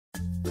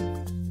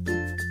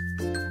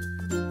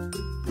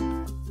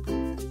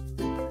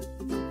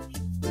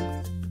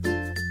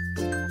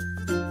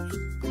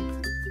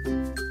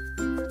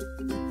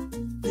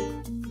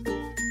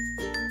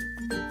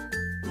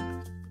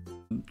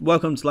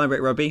Welcome to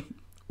Linebreak Rugby.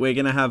 We're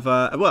going to have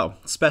a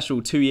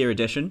special 2-year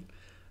edition.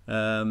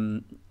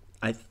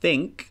 I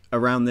think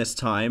around this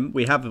time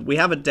we have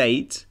a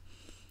date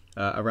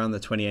around the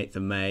 28th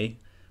of May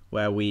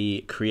where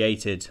we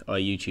created our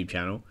YouTube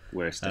channel.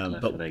 We're a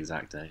stickler for the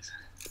exact date.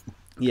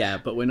 Yeah,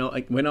 but we're not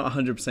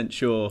 100%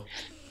 sure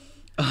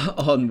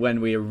on when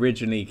we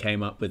originally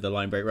came up with the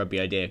Linebreak Rugby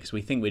idea, because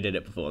we think we did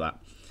it before that.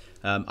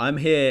 I'm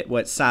here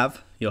with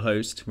Sav, your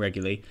host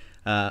regularly,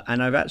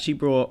 and I've actually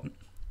brought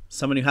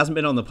someone who hasn't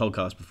been on the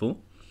podcast before,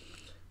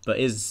 but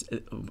is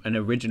an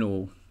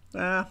original.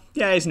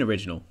 He's an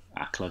original.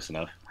 Close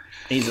enough.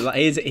 He is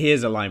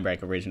a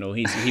Linebreak original.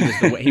 He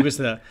was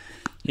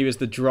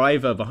the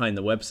driver behind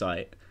the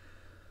website,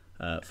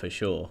 for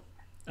sure.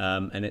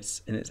 And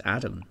it's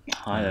Adam.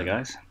 Hi there,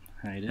 guys.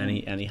 How you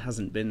doing? And he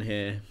hasn't been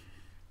here.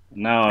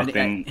 No, I've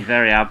been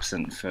very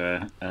absent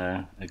for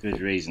a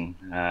good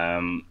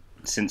reason.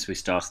 Since we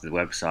started the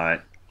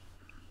website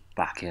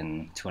back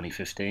in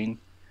 2015,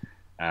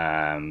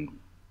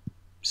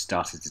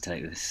 started to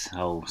take this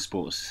whole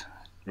sports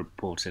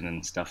reporting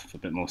and stuff a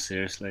bit more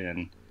seriously,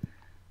 and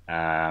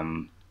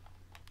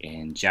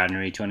in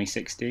January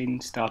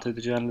 2016 started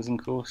the journalism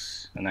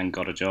course, and then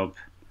got a job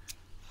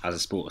as a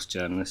sports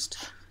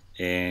journalist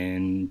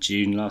in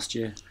June last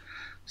year.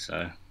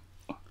 So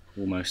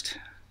almost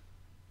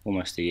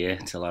a year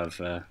till I've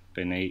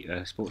been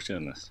a sports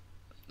journalist.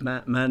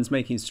 Man's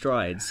making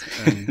strides,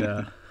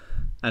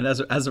 and as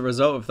a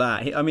result of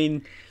that,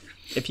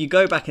 if you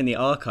go back in the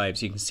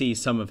archives, you can see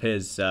some of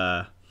his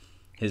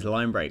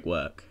Linebreak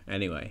work.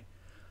 Anyway,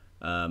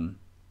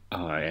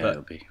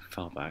 it'll be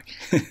far back.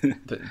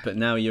 but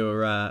now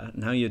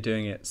you're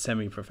doing it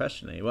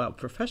semi-professionally. Well,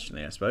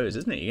 professionally, I suppose,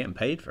 isn't it? You're getting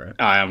paid for it.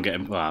 I am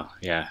getting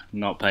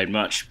not paid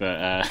much,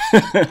 but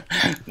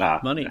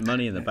money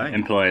in the bank.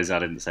 Employers, I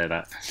didn't say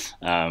that.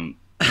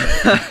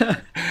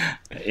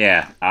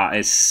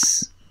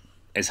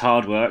 It's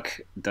hard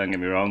work. Don't get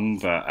me wrong,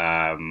 but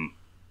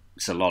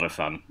it's a lot of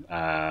fun.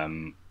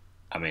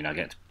 I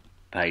get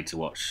paid to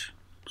watch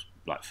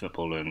like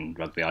football and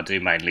rugby. I do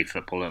mainly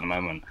football at the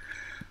moment,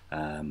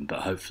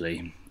 but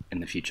hopefully in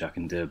the future I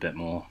can do a bit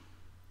more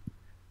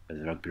with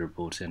the rugby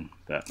reporting.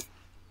 But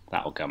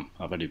that'll come.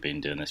 I've only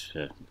been doing this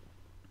for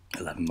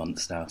 11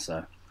 months now,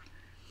 so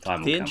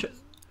time will come.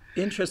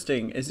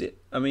 Interesting is it?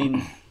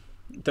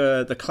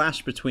 The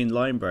clash between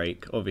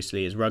Linebreak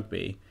obviously is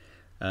rugby.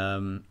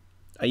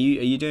 Are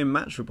you doing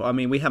match report?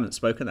 We haven't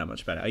spoken that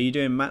much about it. Are you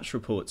doing match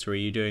reports, or are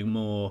you doing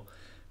more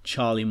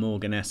Charlie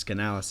Morgan-esque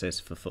analysis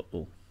for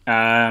football?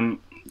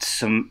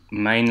 So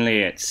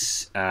mainly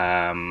it's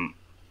what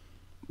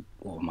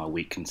my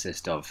week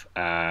consists of.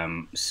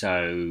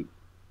 So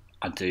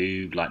I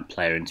do like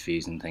player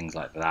interviews and things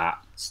like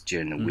that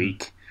during the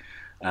week.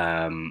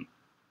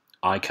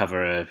 I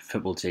cover a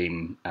football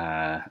team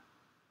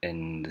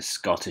in the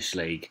Scottish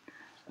League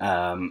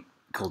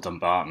called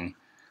Dumbarton.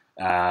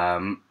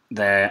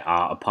 They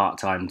are a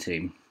part-time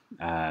team.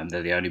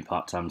 They're the only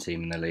part-time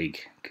team in the league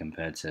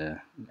compared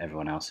to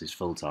everyone else who's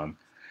full-time.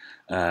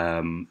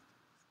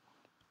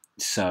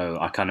 So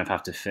I kind of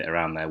have to fit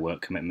around their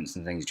work commitments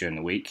and things during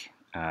the week,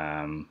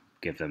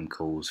 give them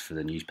calls for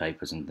the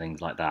newspapers and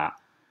things like that.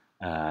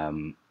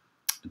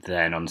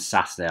 Then on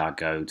Saturday I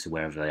go to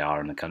wherever they are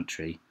in the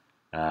country,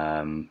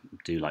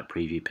 do like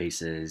preview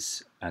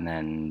pieces, and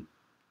then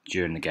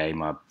during the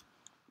game I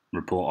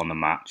report on the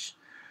match,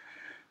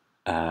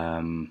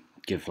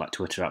 give like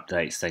Twitter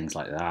updates, things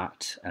like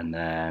that, and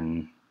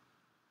then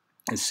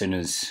as soon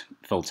as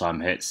full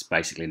time hits,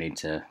 basically need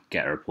to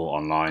get a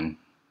report online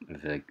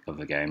of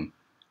the game.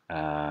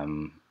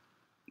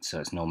 So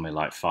it's normally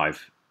like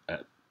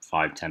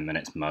 5-10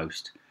 minutes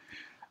most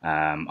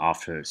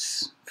after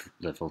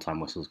the full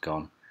time whistle's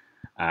gone,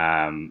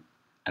 and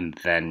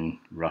then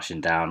rushing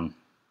down,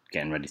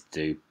 getting ready to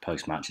do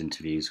post match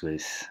interviews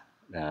with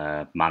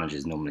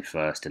managers normally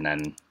first, and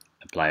then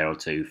a player or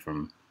two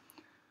from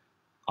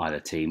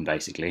either team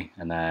basically,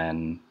 and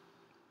then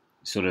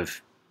sort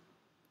of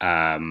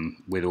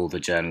with all the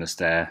journalists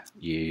there,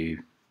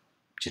 you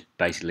just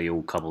basically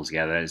all cobble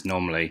together. It's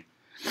normally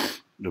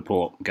the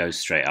report goes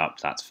straight up,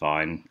 that's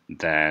fine.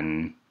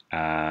 Then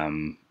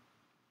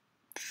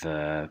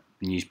the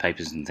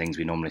newspapers and things,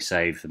 we normally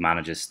save the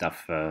manager's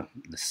stuff for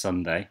the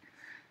Sunday,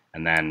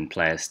 and then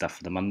players' stuff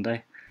for the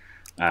Monday.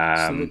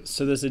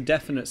 So there's a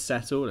definite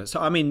set order.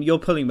 So you're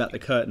pulling back the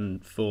curtain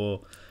for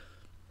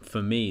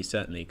me,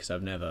 certainly, because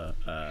I've never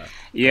so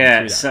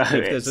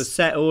if there's a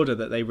set order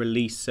that they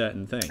release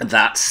certain things,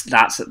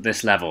 that's at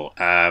this level.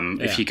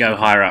 If you go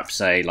higher up,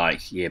 say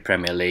like your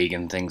Premier League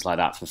and things like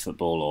that for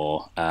football,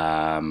 or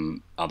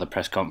other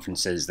press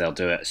conferences, they'll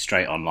do it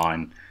straight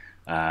online,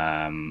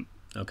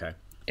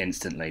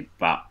 instantly.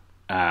 But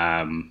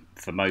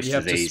for most you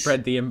have of these, to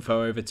spread the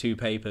info over two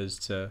papers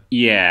to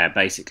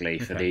basically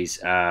for these.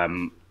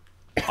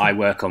 I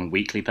work on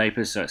weekly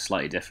papers, so it's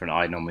slightly different.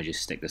 I normally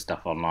just stick the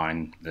stuff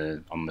online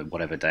on the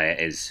whatever day it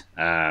is.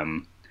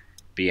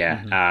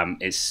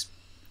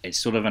 It's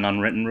sort of an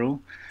unwritten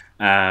rule.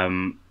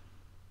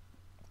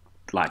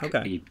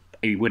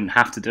 You wouldn't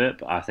have to do it,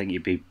 but I think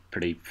you'd be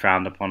pretty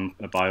frowned upon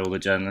by all the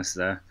journalists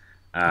there.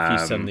 If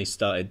you suddenly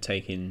started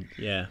taking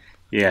the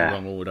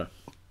wrong order.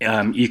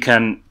 You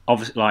can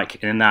obviously,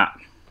 like in that,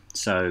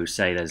 so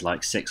say there's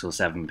like 6 or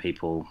 7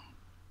 people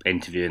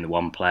interviewing the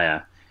one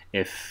player.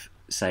 If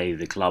say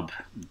the club,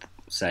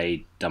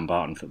 say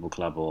Dumbarton Football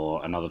Club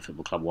or another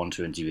football club, want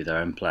to interview their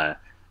own player,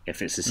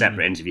 if it's a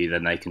separate interview,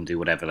 then they can do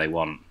whatever they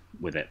want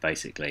with it,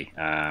 basically.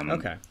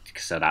 Okay.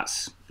 So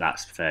that's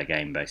fair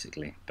game,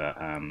 basically. But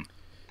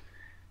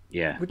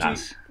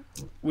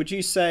would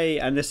you say,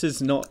 and this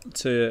is not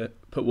to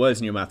put words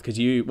in your mouth, because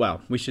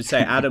we should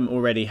say Adam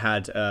already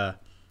had a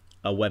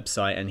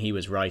website and he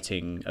was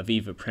writing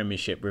Aviva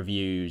Premiership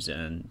reviews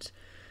and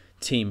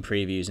team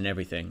previews and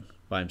everything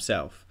by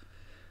himself.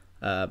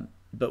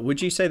 But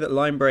would you say that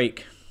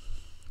Linebreak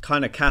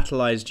kind of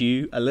catalyzed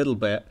you a little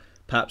bit,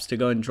 perhaps to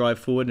go and drive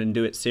forward and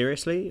do it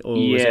seriously, or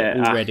was it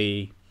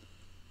already?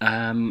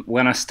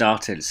 When I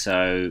started,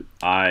 so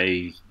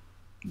I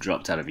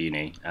dropped out of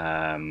uni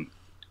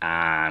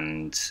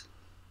and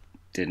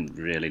didn't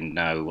really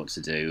know what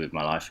to do with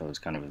my life. I was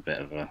kind of a bit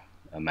of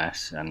a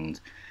mess, and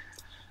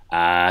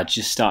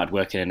just started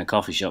working in a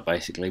coffee shop,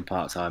 basically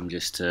part-time,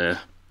 just to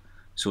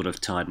sort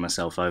of tide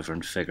myself over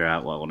and figure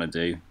out what I want to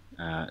do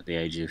at the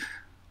age of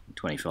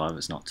 25.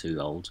 It's not too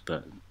old,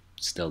 but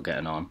still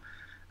getting on.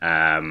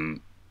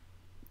 Kind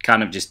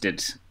of just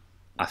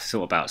I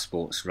thought about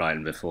sports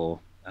writing before,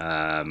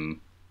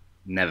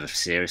 never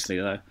seriously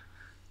though.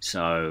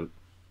 So,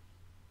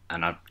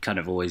 and I kind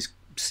of always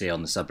see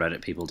on the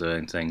subreddit people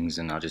doing things,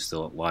 and I just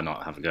thought, why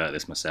not have a go at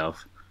this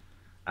myself?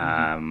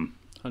 100%.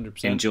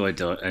 Enjoyed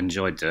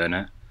doing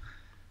it.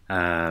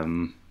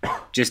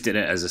 Just did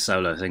it as a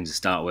solo thing to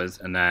start with,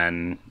 and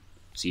then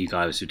so you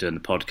guys were doing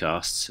the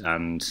podcasts,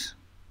 and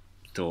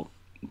thought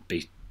it'd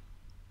be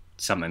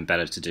something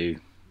better to do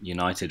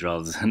united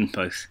rather than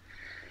both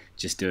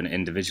just doing it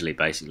individually,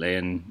 basically,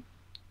 and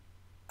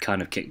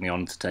kind of kicked me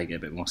on to take it a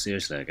bit more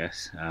seriously, I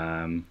guess.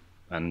 And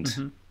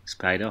it's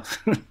paid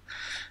off.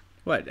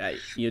 Well,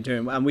 you're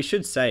doing, and we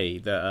should say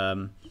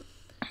that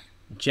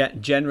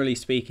generally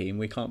speaking,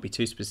 we can't be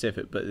too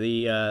specific, but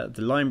the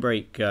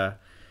Linebreak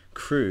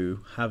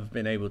crew have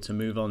been able to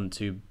move on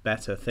to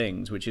better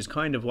things, which is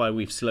kind of why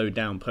we've slowed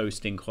down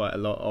posting quite a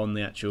lot on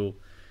the actual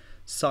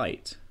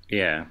site.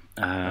 Yeah,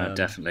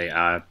 definitely.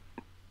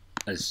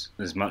 As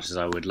much as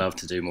I would love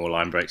to do more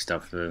Linebreak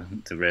stuff, the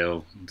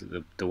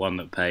one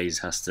that pays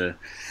has to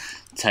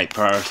take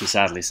priority,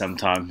 sadly,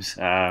 sometimes.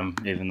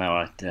 Even though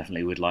I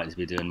definitely would like to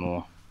be doing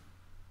more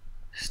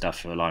stuff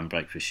for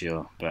Linebreak for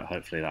sure, but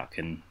hopefully that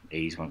can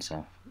ease once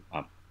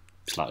I've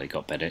slightly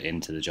got better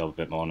into the job a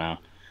bit more now.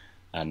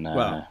 And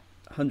well,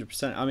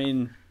 100%. I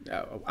mean,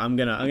 I'm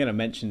gonna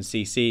mention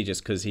CC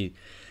just because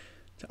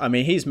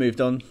he's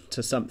moved on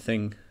to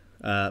something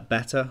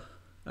better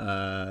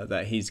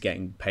that he's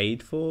getting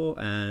paid for,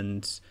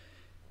 and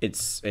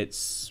it's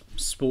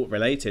sport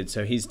related.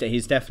 So he's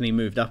definitely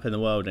moved up in the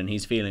world, and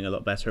he's feeling a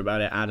lot better about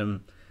it.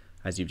 Adam,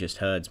 as you've just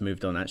heard, has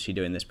moved on actually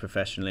doing this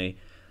professionally.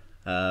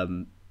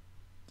 So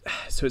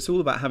it's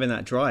all about having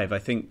that drive. I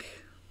think.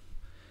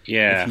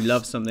 Yeah. If you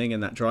love something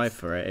and that drive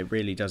for it, it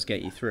really does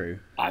get you through.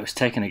 I was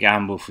taking a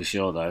gamble for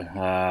sure, though.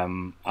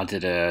 I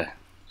did a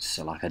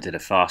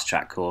fast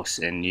track course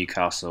in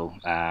Newcastle,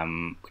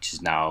 which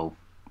is now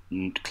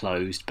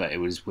closed, but it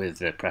was with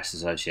the Press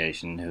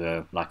Association, who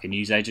are like a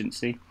news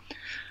agency.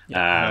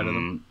 Yeah,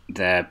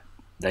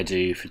 they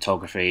do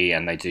photography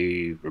and they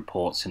do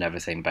reports and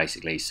everything,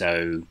 basically.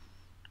 So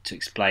to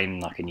explain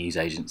like a news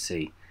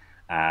agency,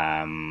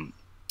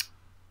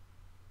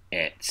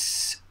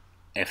 it's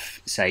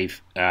if say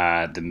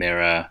the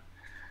Mirror,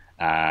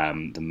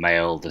 the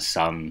Mail, the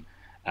Sun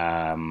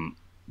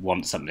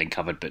want something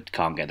covered but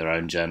can't get their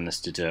own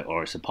journalist to do it,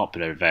 or it's a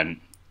popular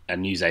event, a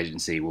news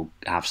agency will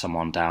have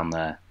someone down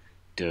there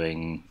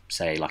doing,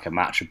 say, like a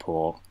match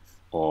report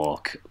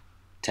or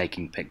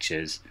taking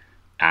pictures,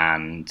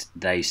 and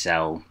they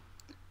sell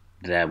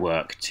their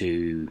work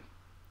to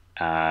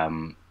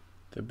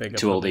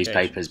all these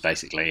papers,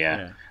 basically,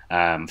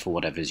 for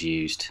whatever's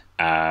used.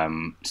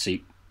 So you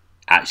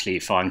actually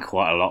find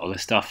quite a lot of the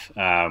stuff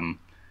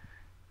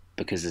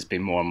because there's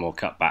been more and more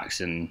cutbacks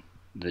in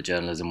the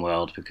journalism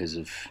world because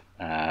of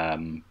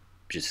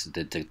just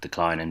the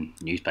decline in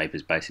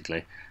newspapers,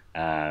 basically.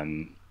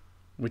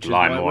 Which is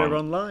why we're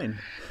online.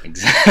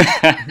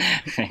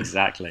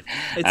 Exactly.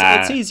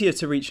 It's easier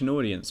to reach an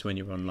audience when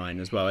you're online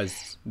as well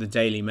as the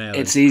Daily Mail.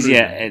 It's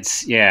easier.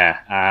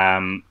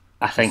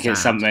 I think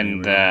it's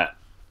something that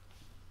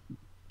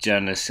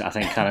journalists, I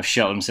think, kind of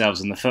shot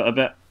themselves in the foot a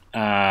bit,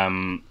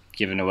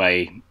 giving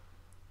away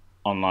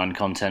online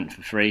content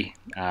for free.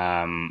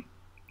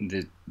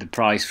 The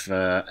price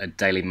for a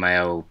Daily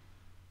Mail,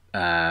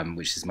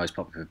 which is the most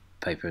popular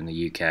paper in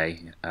the UK,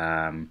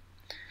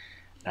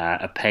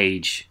 a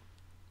page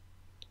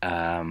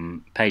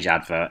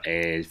advert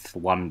is for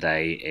one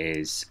day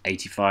is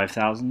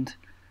 85,000.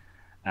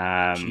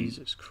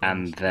 Jesus Christ!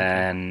 And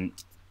then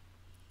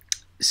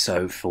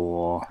so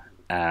for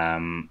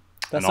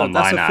that's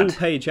a full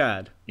page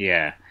ad.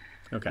 Yeah.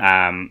 Okay.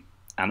 And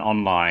and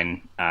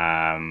online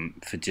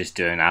for just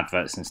doing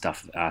adverts and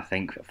stuff. I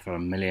think for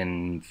 1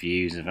 million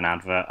views of an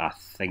advert, I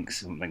think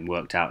something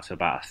worked out to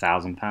about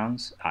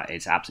 £1,000.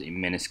 It's absolutely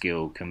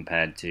minuscule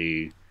compared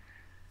to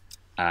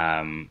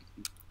the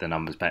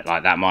numbers. But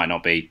like that might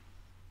not be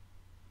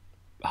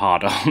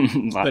hard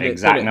on like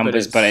exact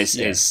numbers, but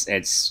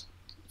it's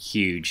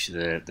huge,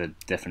 the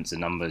difference in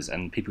numbers,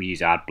 and people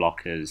use ad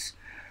blockers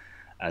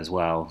as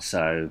well.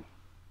 So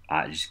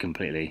I just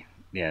completely,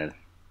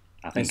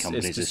 I think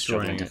companies are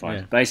struggling to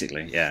find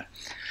basically,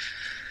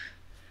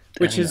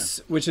 Which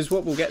is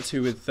what we'll get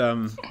to with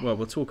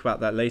we'll talk about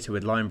that later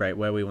with Linebreak,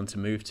 where we want to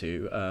move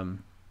to.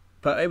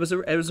 But it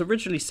was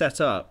originally set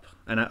up,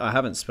 and I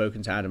haven't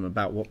spoken to Adam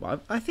about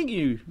what I think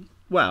you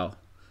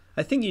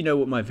know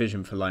what my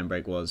vision for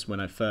Linebreak was when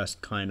I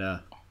first kind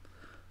of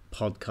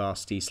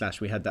podcasty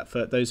 / we had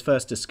those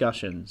first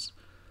discussions.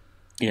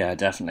 Yeah,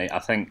 definitely. I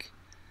think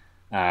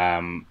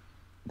there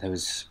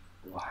was,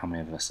 how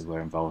many of us were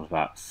involved?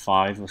 About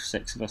 5 or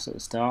 6 of us at the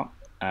start.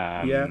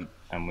 And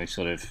we've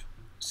sort of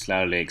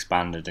slowly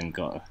expanded and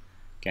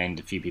gained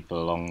a few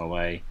people along the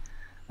way.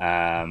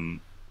 The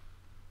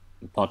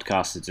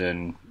podcast is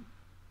doing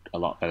a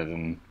lot better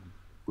than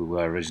we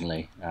were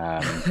originally.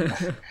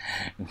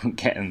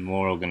 Getting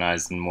more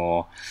organised and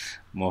more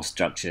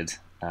structured,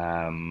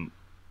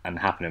 and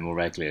happening more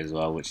regularly as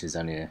well, which is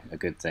only a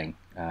good thing.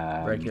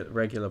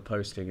 Regular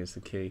posting is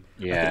the key.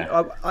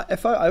 Yeah.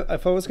 If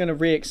I was going to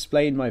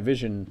re-explain my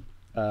vision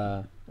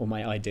or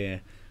my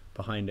idea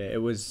behind it, it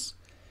was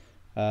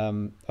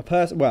a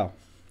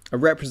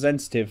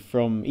representative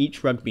from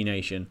each rugby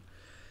nation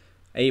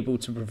able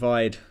to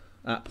provide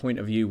that point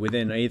of view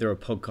within either a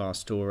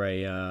podcast or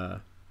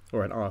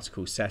an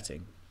article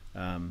setting.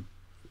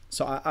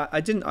 So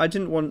I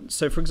didn't want.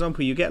 So for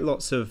example, you get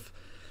lots of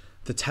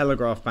the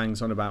Telegraph bangs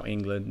on about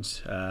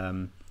England.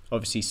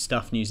 Obviously,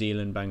 Stuff New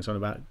Zealand bangs on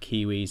about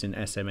Kiwis and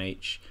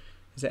SMH.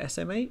 Is it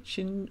SMH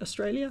in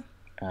Australia?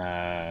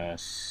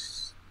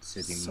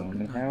 Sydney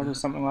Morning Herald or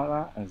something like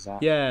that. Is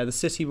that? Yeah, the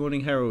City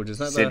Morning Herald. Is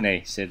that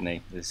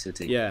Sydney, the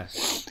city. Yeah.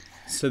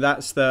 So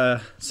that's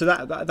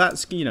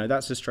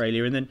that's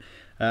Australia, and then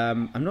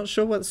I'm not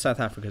sure what South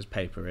Africa's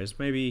paper is.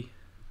 Maybe.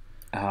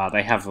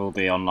 They have all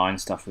the online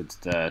stuff with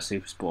the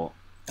SuperSport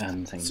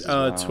and things. Is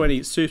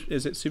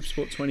it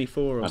SuperSport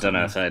 24? Or I don't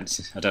know if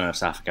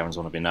South Africans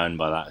want to be known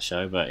by that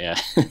show, but yeah.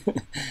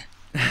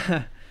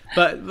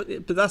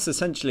 but that's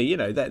essentially,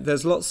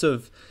 there's lots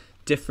of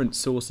different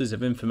sources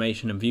of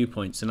information and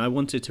viewpoints, and I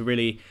wanted to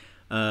really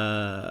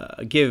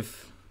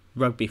give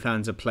rugby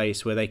fans a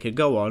place where they could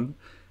go on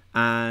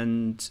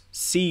and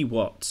see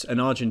what an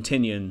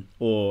Argentinian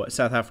or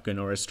South African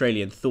or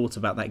Australian thought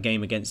about that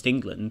game against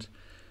England.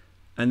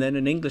 And then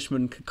an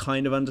Englishman could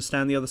kind of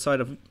understand the other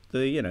side of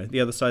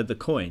the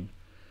coin,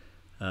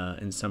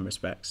 in some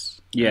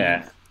respects.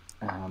 Yeah,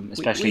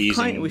 especially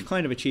we've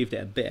kind of achieved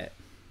it a bit.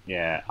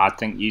 Yeah, I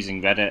think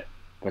using Reddit,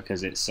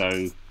 because it's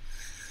so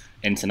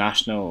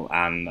international,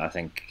 and I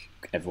think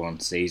everyone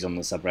sees on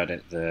the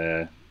subreddit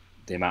the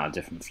amount of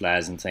different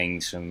flares and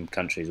things from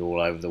countries all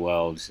over the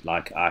world.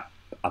 Like I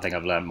think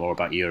I've learned more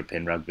about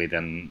European rugby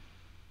than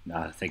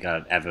I think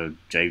I'd ever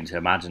dreamed to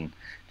imagine,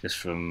 just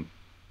from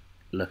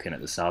looking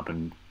at the sub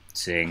and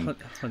seeing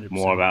 100%.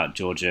 More about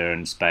Georgia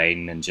and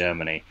Spain and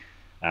Germany.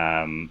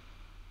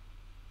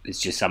 It's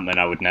just something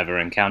I would never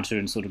encounter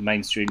in sort of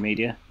mainstream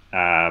media.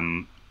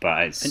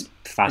 But it's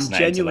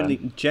fascinating.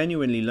 And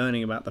genuinely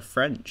learning about the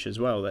French as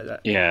well.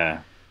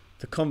 Yeah.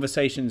 The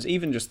conversations,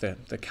 even just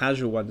the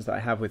casual ones that I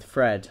have with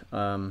Fred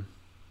on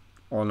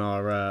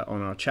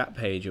our chat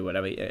page or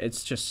whatever.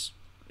 It's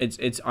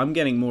I'm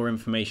getting more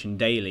information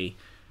daily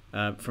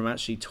from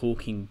actually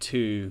talking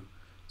to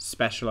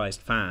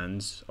specialized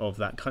fans of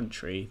that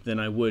country than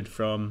I would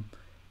from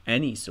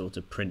any sort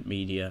of print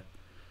media.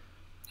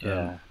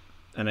 Yeah.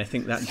 And I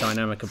think that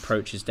dynamic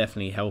approach is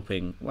definitely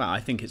helping. Well, I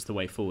think it's the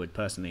way forward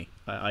personally.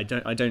 I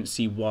don't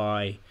see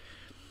why.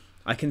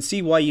 I can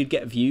see why you'd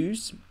get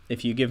views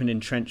if you give an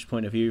entrenched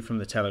point of view from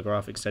the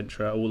Telegraph,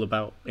 etc., all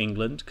about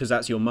England, because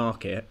that's your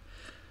market.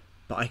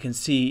 But I can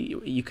see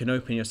you can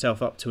open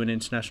yourself up to an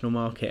international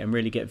market and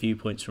really get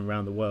viewpoints from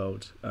around the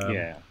world.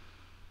 Yeah.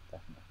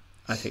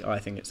 I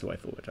think it's the way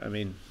forward. I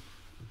mean,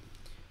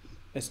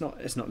 it's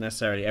not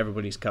necessarily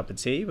everybody's cup of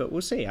tea, but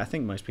we'll see. I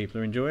think most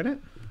people are enjoying it,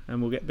 and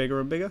we'll get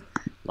bigger and bigger.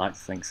 Like to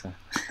think so.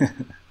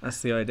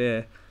 That's the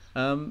idea.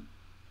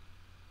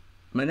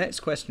 My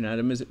next question,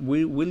 Adam, is: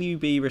 Will you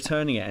be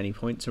returning at any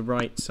point to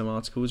write some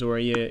articles, or are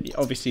you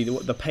obviously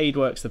the paid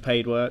work's the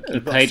paid work?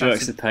 The paid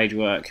work's the paid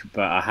work,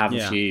 but I have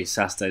a few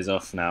Saturdays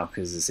off now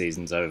because the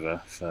season's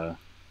over for.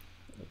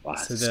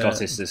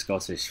 The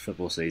Scottish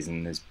football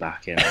season is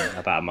back in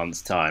about a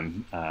month's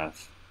time.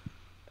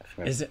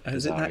 Is it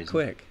that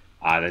quick?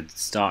 They're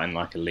starting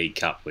like a League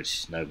Cup,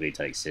 which nobody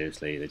takes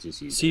seriously. They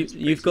just use. So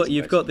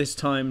you've got this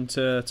time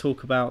to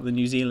talk about the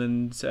New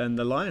Zealand and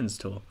the Lions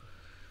tour.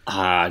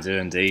 I do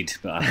indeed,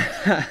 but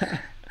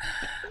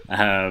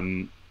if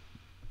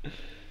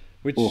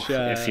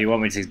you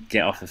want me to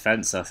get off the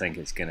fence, I think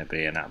it's going to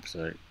be an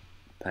absolute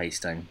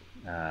pasting.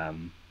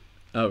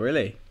 Oh,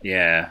 really?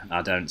 Yeah,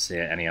 I don't see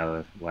it any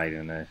other way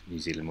than a New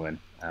Zealand win.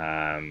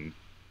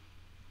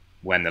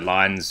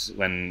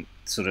 When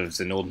sort of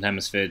the Northern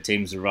Hemisphere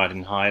teams were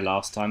riding high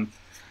last time,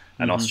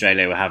 and Hmm.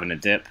 Australia were having a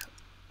dip,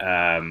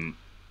 um,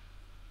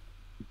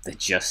 they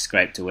just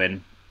scraped a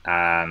win.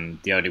 And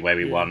the only way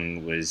we Yeah.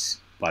 won was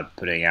by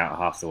putting out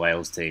half the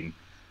Wales team.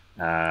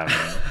 Um,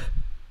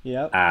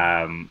 Yep.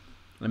 um,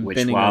 And which,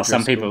 binning while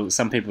O'Driscoll.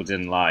 some people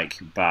didn't like,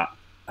 but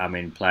I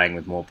mean, playing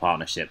with more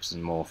partnerships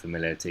and more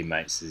familiar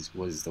teammates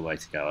was the way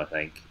to go. I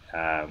think.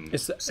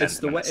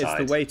 Sentiment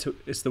aside.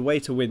 It's the way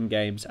to win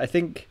games. I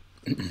think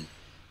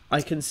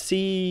I can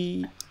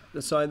see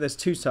the side. There's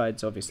two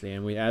sides, obviously,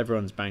 and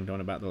everyone's banged on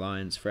about the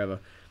Lions forever.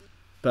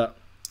 But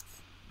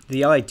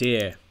the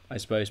idea, I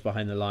suppose,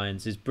 behind the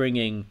Lions is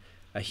bringing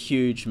a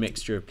huge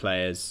mixture of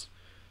players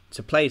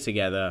to play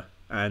together,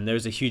 and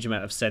there's a huge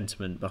amount of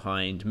sentiment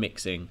behind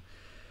mixing.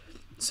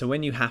 So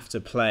when you have to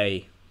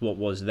play what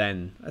was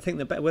then, I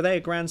think were they a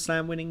Grand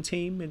Slam winning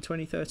team in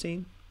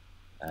 2013?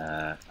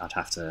 I'd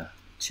have to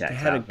check. They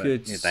had that, a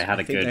good. yeah, they had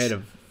I a think good. they had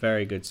a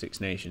very good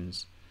Six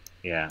Nations.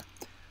 Yeah.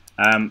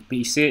 But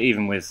you see it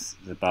even with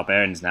the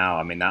Barbarians now.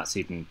 I mean, that's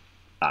even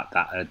that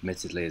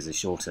admittedly is a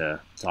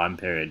shorter time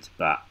period,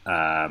 but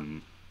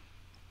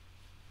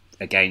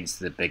against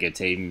the bigger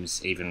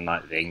teams, even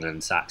like the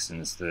England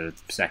Saxons, the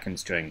second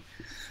string,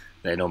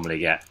 they normally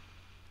get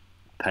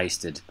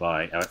pasted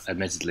by.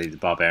 Admittedly, the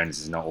Barbarians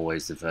is not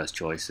always the first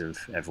choice of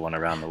everyone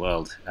around the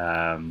world.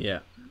 Yeah.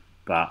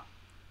 But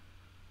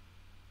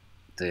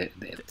I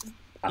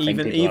think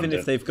Even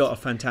if they've got a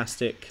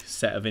fantastic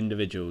set of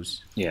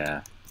individuals,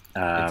 yeah,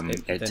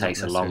 it they're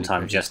takes not a long necessarily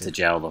time just to cohesive.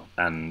 gel,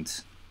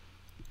 and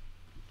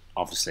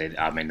obviously,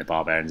 I mean, the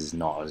Barbarians is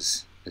not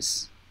as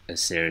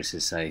serious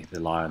as say the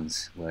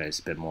Lions, where it's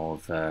a bit more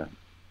of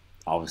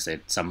obviously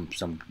some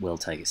will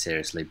take it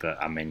seriously,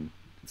 but I mean,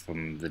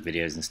 from the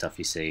videos and stuff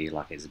you see,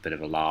 like it's a bit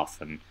of a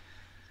laugh, and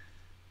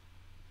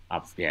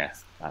yeah,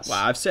 that's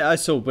Well, I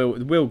saw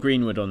Will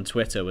Greenwood on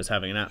Twitter was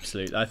having an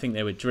absolute. I think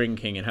they were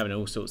drinking and having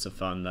all sorts of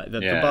fun. Like the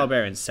yeah.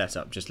 Barbarians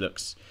setup just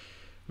looks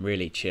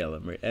really chill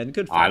and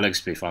good It fun. looks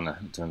to be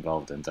fun to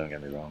involve in. Don't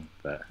get me wrong,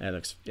 but It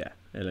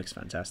looks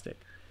fantastic.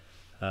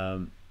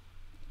 So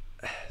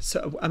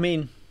I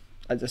mean,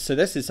 so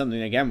this is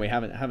something again we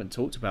haven't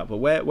talked about. But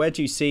where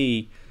do you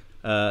see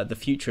the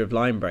future of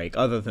Linebreak,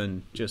 other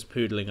than just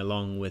poodling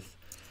along with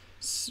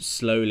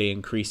slowly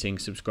increasing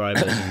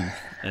subscribers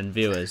and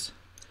viewers?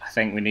 I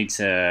think we need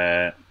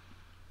to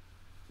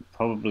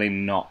probably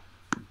not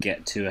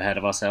get too ahead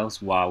of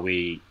ourselves while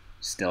we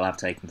still have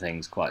taken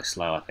things quite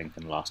slow, I think,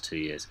 in the last 2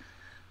 years.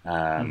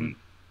 I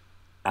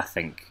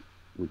think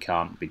we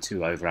can't be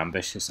too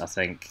over-ambitious. I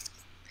think,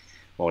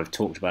 well, we've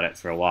talked about it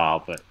for a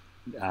while, but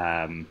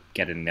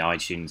getting the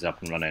iTunes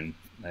up and running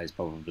is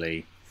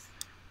probably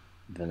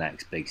the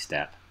next big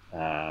step.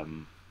 Well,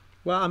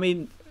 I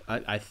mean,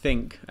 I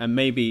think, and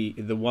maybe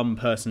the one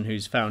person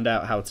who's found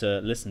out how to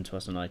listen to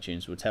us on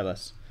iTunes will tell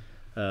us.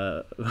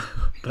 But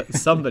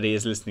somebody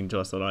is listening to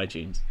us on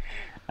iTunes.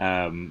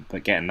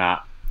 But getting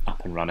that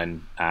up and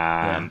running,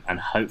 and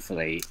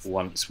hopefully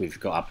once we've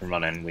got up and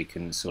running, we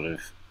can sort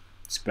of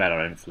spread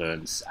our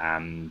influence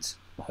and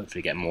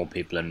hopefully get more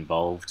people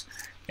involved,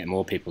 get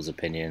more people's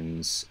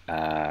opinions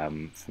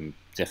from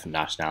different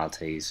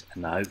nationalities,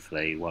 and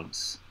hopefully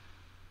once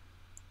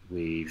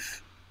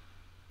we've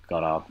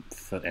got our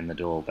foot in the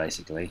door,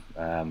 basically,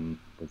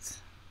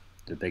 with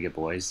the bigger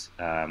boys,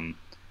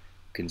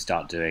 can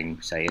start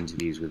doing, say,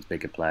 interviews with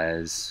bigger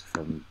players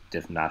from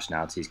different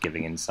nationalities,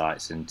 giving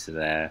insights into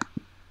the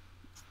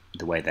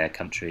way their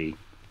country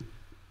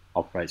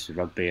operates with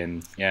rugby,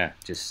 and I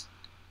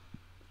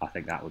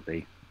think that would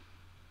be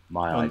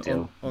my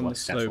ideal on the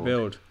step slow forward.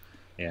 build.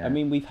 Yeah, I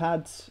mean, we've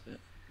had,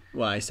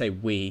 well, I say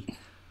we.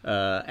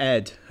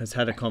 Ed has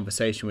had a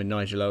conversation with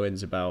Nigel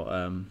Owens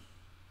about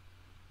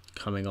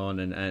coming on,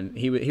 and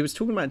he was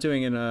talking about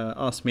doing an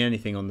Ask Me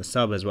Anything on the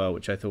sub as well,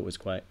 which I thought was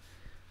quite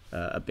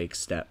a big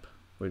step.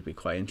 Would be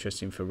quite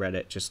interesting for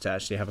Reddit just to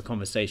actually have a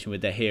conversation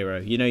with their hero.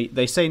 You know,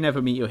 they say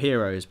never meet your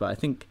heroes, but I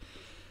think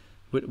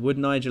would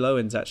Nigel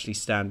Owens actually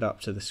stand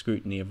up to the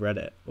scrutiny of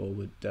Reddit, or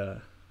would?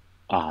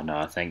 Oh no,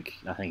 I think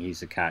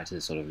he's a character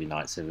that sort of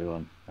unites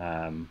everyone.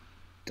 Don't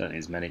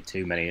think there's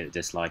too many that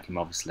dislike him.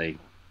 Obviously,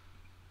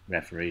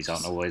 referees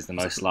aren't always the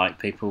most liked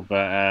people,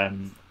 but I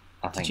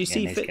think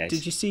in his case.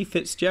 Did you see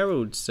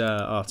Fitzgerald's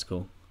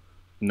article?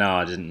 No,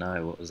 I didn't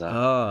know. What was that?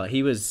 Oh,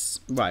 he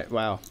was right.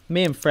 Wow,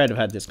 me and Fred have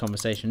had this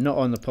conversation, not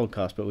on the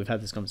podcast, but we've had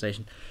this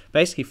conversation.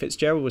 Basically,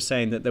 Fitzgerald was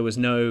saying that there was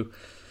no.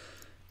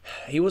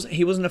 He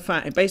wasn't a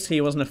fan. Basically,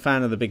 he wasn't a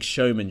fan of the big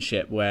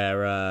showmanship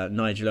where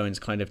Nigel Owens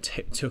kind of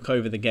took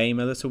over the game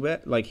a little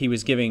bit. Like he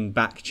was giving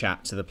back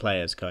chat to the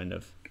players, kind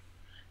of.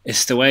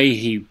 It's the way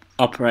he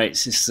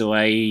operates. It's the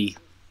way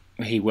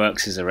he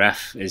works as a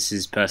ref. It's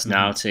his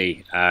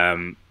personality.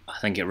 I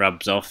think it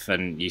rubs off,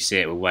 and you see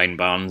it with Wayne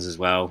Barnes as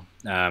well.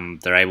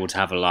 They're able to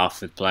have a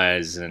laugh with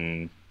players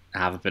and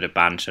have a bit of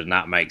banter, and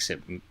that makes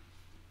it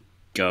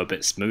go a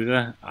bit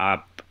smoother.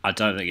 I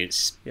don't think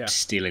it's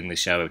stealing the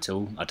show at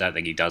all. I don't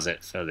think he does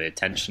it for the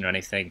attention or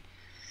anything.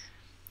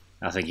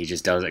 I think he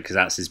just does it because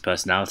that's his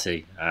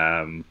personality.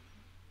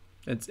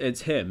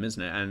 It's him,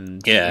 isn't it?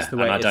 And Yeah, it's the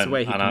way, and it's the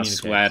way he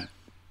communicates.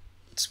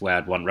 it's where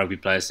I'd want rugby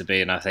players to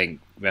be, and I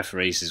think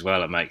referees as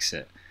well. It makes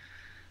it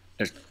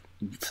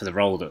for the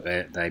role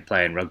that they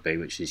play in rugby,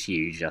 which is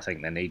huge. I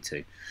think they need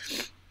to.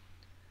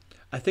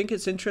 I think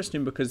it's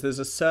interesting because there's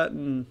a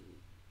certain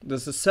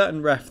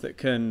ref that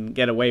can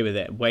get away with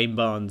it. Wayne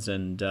Barnes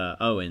and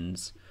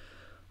Owens,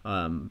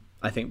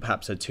 I think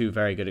perhaps are two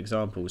very good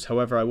examples.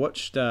 However, I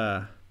watched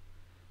I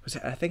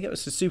think it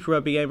was a Super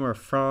Rugby game or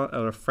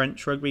a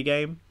French rugby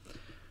game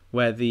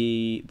where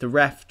the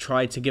ref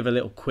tried to give a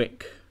little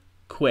quick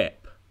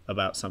quip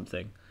about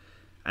something,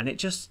 and it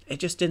just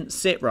didn't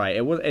sit right.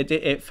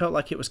 It felt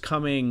like it was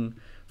coming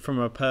from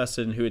a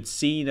person who had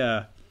seen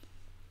a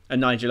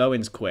Nigel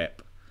Owens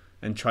quip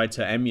and tried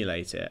to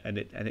emulate it, and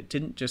it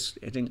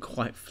didn't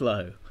quite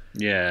flow.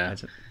 Yeah,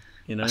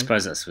 I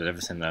suppose that's with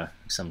everything though.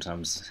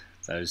 Sometimes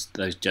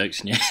those jokes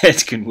in your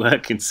head can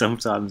work, and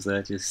sometimes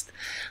they just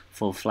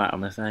fall flat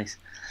on their face.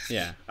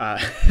 Yeah,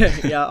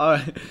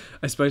 I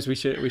suppose we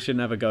should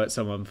never go at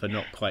someone for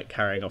not quite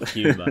carrying off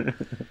humour.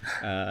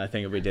 I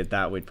think if we did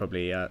that, we'd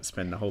probably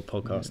spend the whole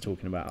podcast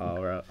talking about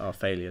our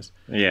failures.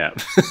 Yeah.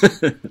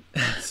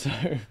 So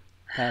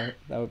that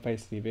would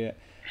basically be it.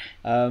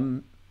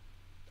 I'm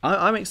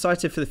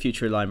excited for the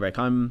future of Linebreak.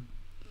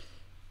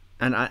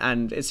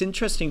 And it's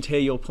interesting to hear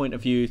your point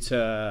of view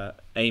to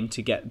aim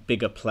to get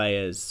bigger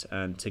players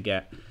and to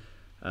get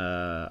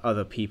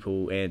other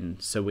people in.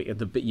 So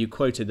you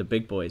quoted the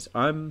big boys.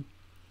 I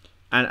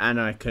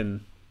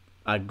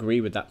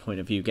agree with that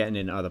point of view. Getting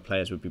in other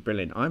players would be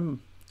brilliant.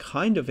 I'm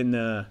kind of in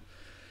the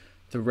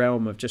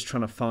realm of just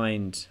trying to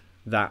find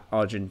that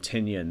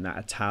Argentinian, that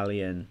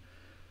Italian.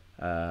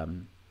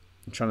 I'm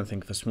trying to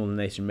think of a smaller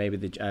nation,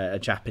 maybe a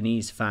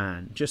Japanese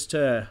fan, just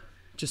to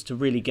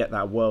really get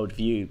that world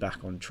view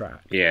back on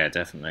track. Yeah,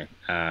 definitely.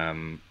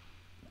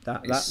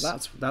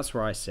 That's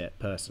where I sit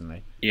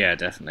personally. Yeah,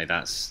 definitely.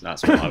 That's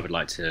what I would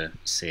like to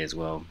see as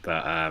well.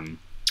 But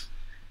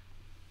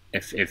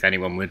if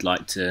anyone would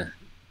like to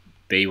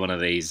be one of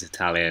these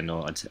Italian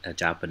or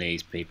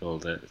Japanese people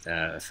that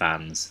are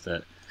fans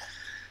that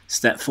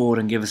step forward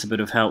and give us a bit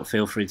of help,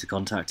 feel free to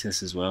contact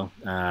us as well.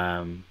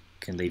 Can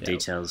leave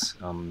details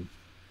on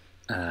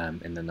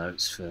in the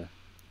notes for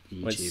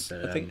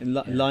YouTube. I think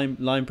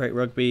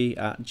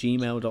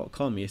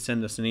linebreakrugby@gmail.com. You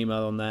send us an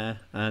email on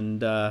there,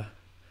 and I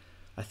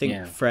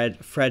think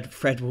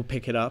Fred will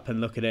pick it up and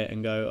look at it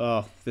and go,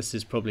 "Oh, this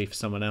is probably for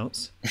someone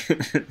else."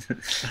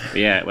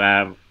 Yeah,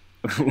 well,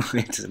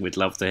 we'd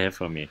love to hear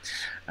from you.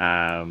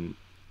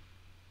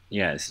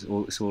 It's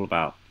all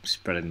about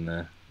spreading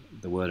the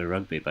word of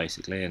rugby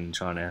basically, and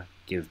trying to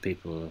give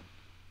people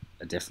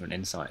a different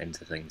insight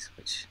into things,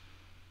 which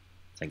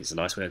I think is a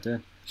nice way of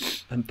doing.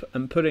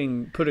 And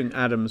putting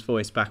Adam's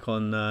voice back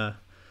on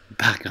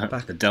back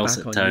the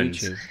dulcet tones.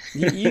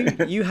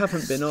 YouTube. You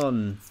haven't been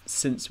on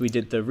since we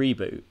did the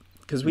reboot,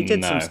 because we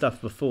did some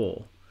stuff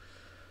before,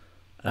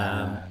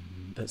 but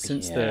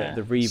since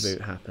the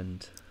reboot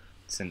happened,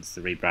 since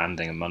the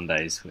rebranding on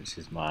Mondays, which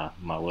is my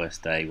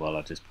worst day, while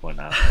I just point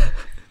out.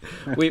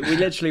 we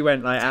literally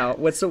went like out.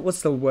 What's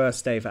the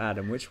worst day for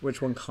Adam? Which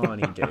one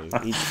can't he do?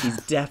 He's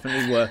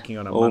definitely working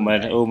on a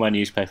Monday. All my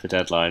newspaper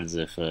deadlines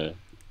are for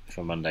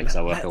Monday, because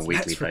I work on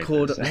weekly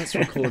papers. Let's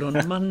record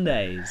on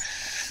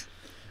Mondays.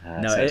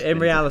 No, in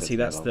reality,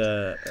 that's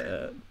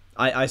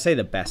I say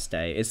the best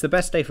day. It's the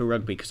best day for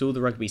rugby because all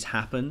the rugby's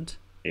happened.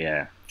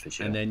 Yeah, for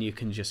sure. And then you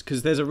can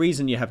because there's a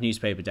reason you have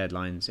newspaper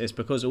deadlines. It's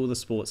because all the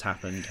sports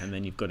happened, and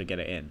then you've got to get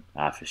it in.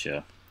 For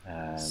sure.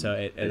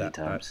 So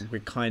we're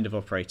kind of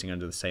operating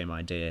under the same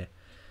idea,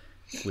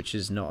 which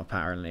is not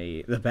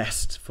apparently the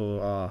best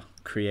for our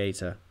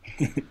creator.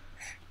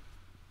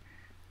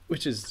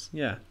 Which is,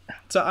 yeah.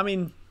 So, I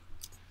mean,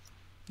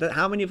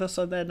 how many of us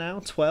are there now?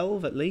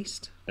 12 at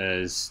least?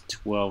 There's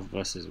 12 of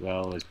us as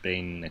well. There's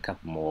been a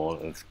couple more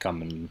that have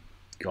come and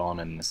gone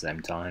in the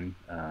same time.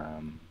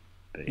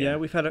 But yeah,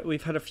 we've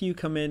had a few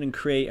come in and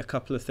create a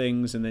couple of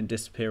things and then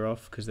disappear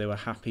off because they were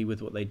happy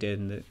with what they did,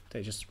 and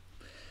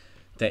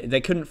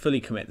they couldn't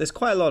fully commit. There's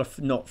quite a lot of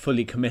not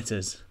fully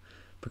committers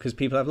because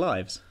people have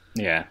lives.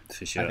 Yeah,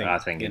 for sure. I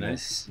think in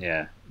this,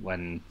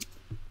 when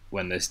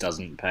this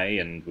doesn't pay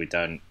and we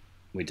do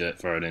it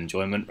for an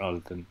enjoyment rather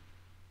than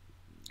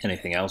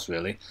anything else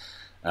really.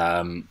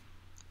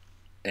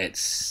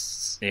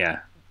 It's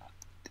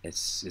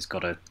got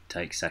to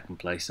take second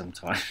place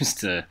sometimes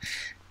to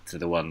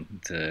the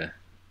one to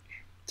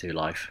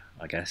life,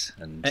 I guess.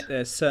 And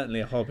there's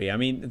certainly a hobby. I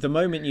mean, the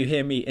moment you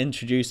hear me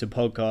introduce a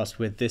podcast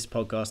with "this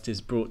podcast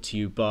is brought to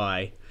you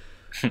by,"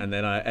 and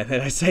then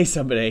I say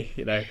somebody,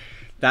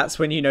 that's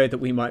when you know that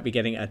we might be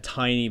getting a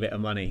tiny bit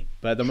of money.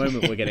 But at the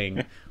moment, we're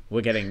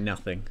getting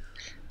nothing.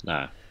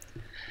 No.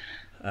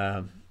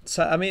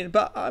 So I mean,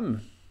 but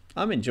I'm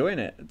enjoying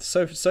it.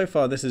 So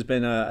far, this has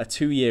been a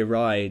 2-year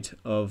ride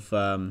of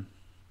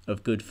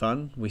good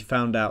fun. We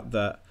found out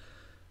that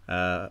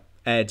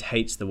Ed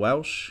hates the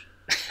Welsh.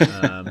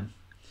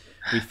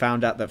 We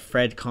found out that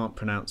Fred can't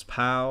pronounce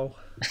 "pow."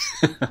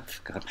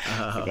 Forgot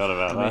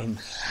about that.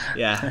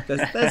 Yeah,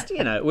 there's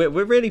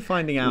we're really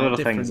finding out little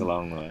different things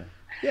along the way.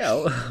 Yeah,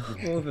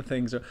 all the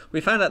things.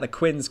 We found out the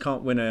Quins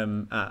can't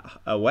win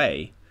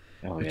away,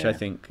 which I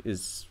think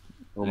is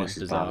almost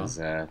as bad as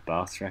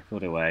Bath's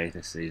record away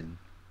this season.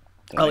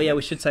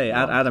 We should say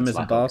Adam is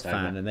a Bath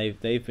fan, and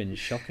they've been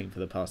shocking for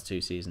the past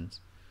 2 seasons.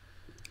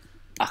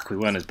 We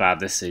weren't as bad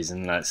this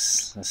season.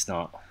 Let's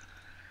not.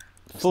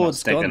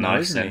 Ford's gone now,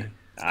 isn't he?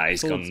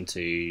 He's gone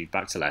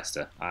back to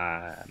Leicester.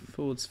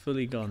 Ford's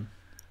fully gone.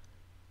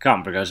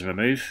 Can't begrudge him a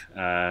move.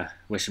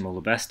 Wish him all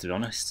the best, to be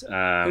honest. Who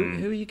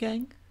are you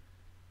getting?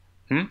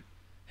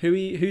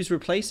 Who's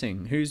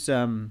replacing? Who's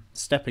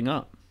stepping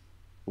up?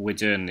 We're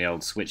doing the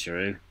old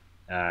switcheroo.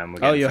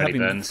 You're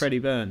having Freddie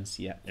Burns.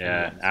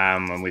 Yeah.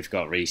 And we've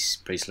got Reece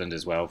Priestland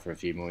as well for a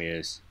few more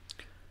years.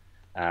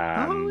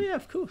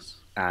 Of course.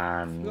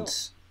 And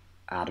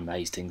Adam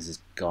Hastings has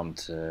gone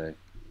to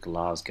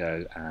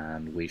Glasgow,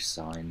 and we've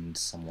signed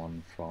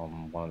someone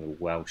from one of the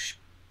Welsh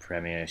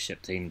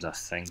Premiership teams, I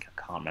think. I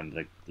can't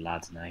remember the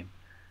lad's name.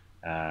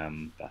 But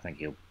I think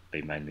he'll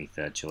be mainly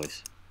third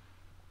choice.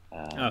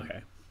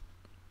 Okay.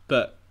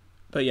 But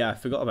yeah, I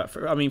forgot about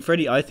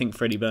Freddie. I think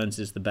Freddie Burns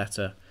is the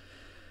better.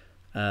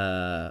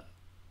 They've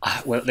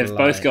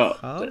both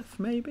got half,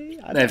 maybe.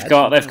 They've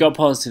got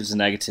positives and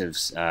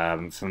negatives.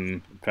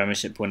 From a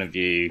Premiership point of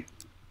view,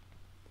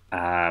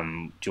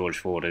 George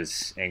Ford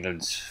is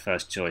England's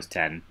first choice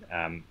 10.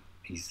 I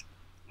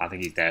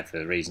think he's there for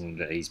the reason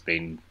that he's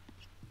been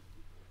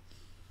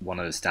one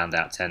of the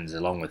standout 10s,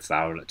 along with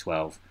Farrell at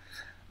 12,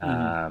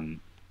 in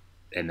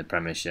the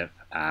Premiership,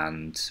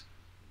 and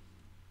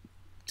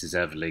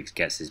deservedly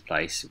gets his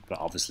place. But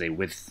obviously,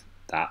 with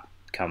that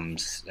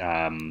comes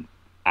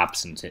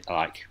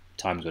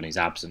times when he's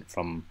absent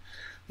from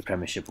the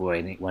Premiership,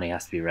 when he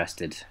has to be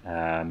rested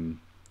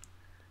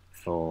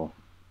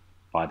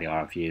by the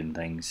RFU and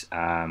things.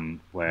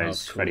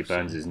 Whereas Freddie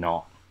Burns is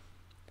not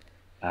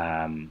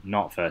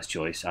first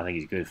choice. I think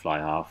he's a good fly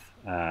half,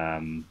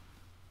 and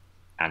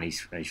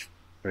he's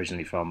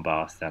originally from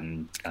Bath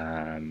and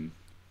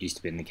used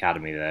to be in the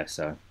academy there,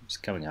 so he's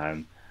coming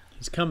home.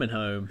 He's coming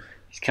home,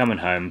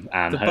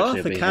 and the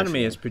Bath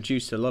Academy has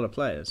produced a lot of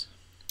players.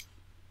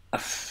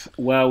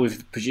 Well,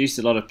 we've produced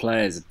a lot of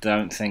players. I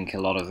don't think a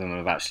lot of them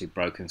have actually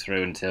broken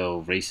through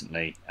until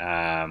recently.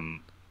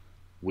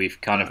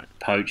 We've kind of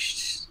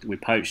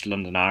poached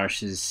London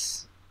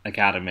Irish's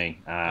academy.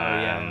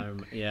 I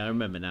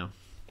remember now.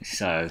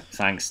 So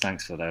thanks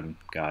for them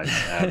guys.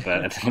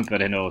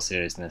 But in all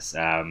seriousness,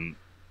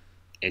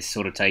 it's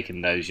sort of taken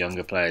those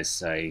younger players,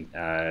 say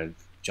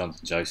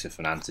Jonathan Joseph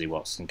and Anthony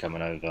Watson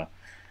coming over,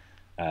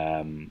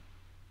 and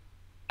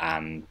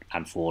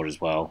Ford as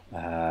well.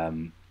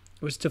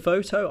 Was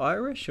Devoto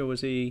Irish, or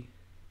was he?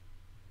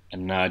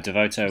 No,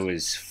 Devoto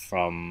was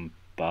from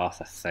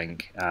Bath, I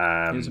think.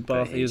 He was a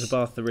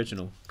Bath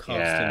original,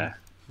 cast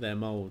in their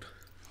mould.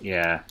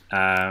 Yeah,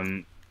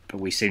 but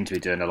we seem to be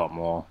doing a lot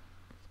more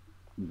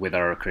with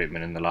our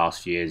recruitment in the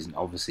last few years. And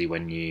obviously,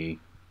 when you're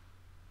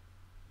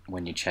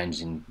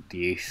changing the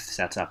youth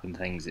setup and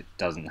things, it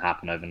doesn't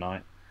happen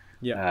overnight.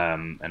 Yeah,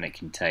 and it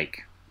can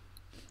take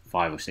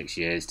 5 or 6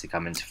 years to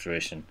come into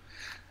fruition.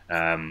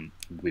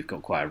 We've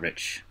got quite a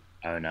rich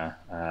owner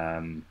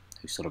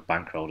who sort of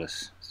bankrolled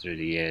us through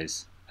the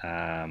years.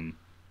 And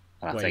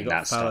I think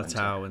that's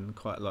Falatau and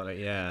quite a lot of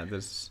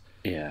there's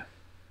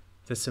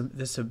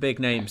some big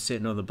names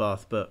sitting on the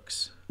Bath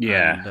books.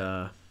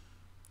 Yeah,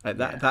 and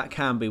that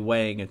can be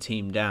weighing a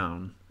team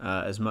down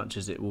as much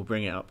as it will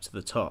bring it up to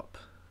the top.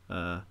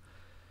 But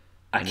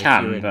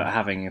having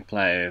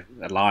a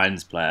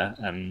Lions player,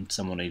 and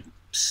someone who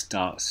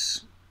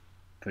starts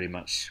pretty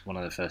much one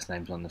of the first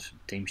names on the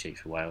team sheet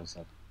for Wales.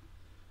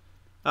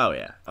 Oh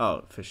yeah,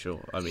 for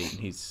sure. I mean,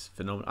 he's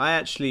phenomenal. I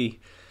actually,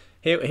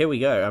 here we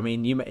go. I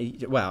mean,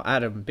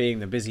 Adam, being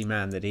the busy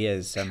man that he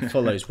is,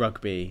 follows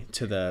rugby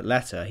to the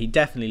letter. He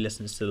definitely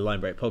listens to the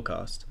Linebreak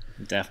podcast.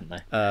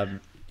 Definitely.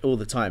 All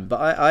the time.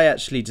 But I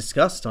actually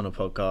discussed on a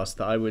podcast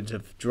that I would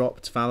have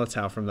dropped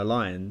Falatau from the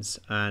Lions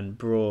and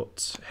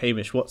brought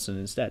Hamish Watson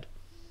instead.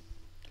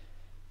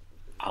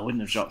 I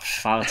wouldn't have dropped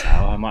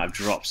Falatau. I might have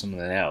dropped something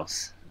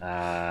else.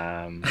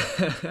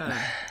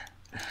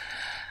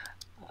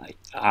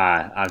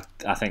 I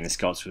think the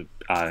Scots would,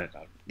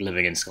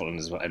 living in Scotland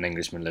as well, an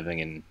Englishman living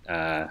in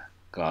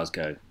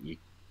Glasgow,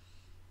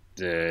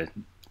 the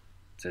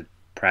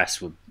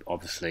press would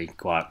obviously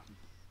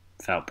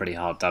felt pretty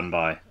hard done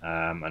by,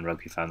 and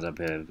rugby fans up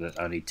here, that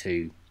only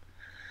 2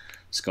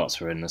 Scots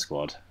were in the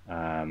squad,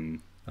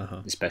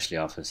 especially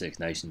after the Six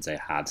Nations they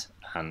had,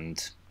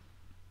 and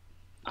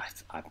I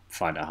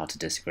find it hard to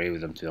disagree with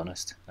them, to be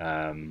honest.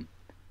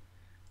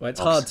 Well, it's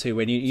hard to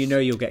when you know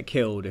you'll get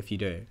killed if you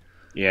do.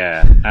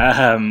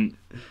 Yeah,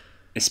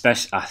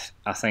 especially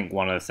I think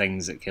one of the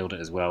things that killed it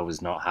as well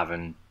was not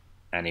having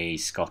any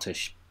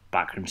Scottish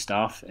backroom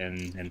staff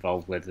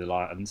involved with the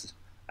Lions.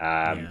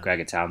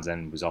 Gregor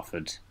Townsend was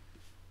offered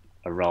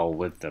a role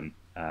with them,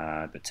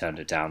 but turned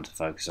it down to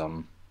focus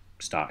on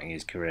starting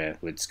his career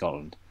with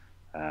Scotland.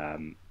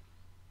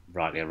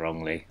 rightly or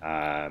wrongly.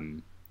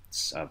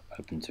 It's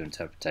open to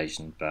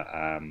interpretation, but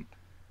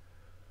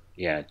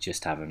yeah,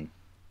 just having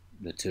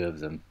the two of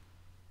them,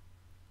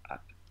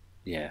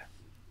 yeah,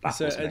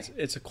 baffles me.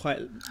 It's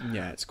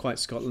quite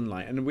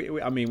Scotland-like,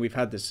 and I mean, we've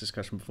had this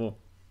discussion before.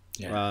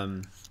 Yeah.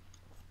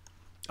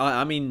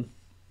 I mean,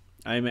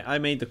 I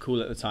made the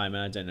call at the time,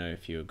 and I don't know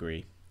if you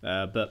agree,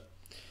 but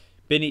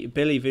Billy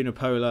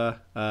Vunipola,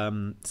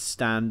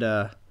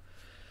 Stander,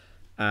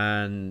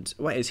 and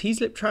wait, is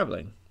Heaslip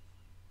travelling?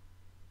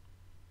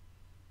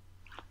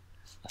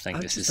 I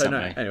think this is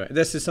something. Anyway,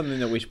 this is something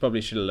that we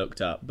probably should have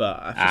looked up, but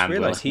I just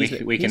realised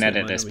we can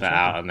edit this bit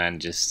out and then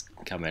just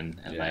come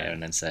in later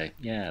and then say,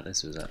 yeah,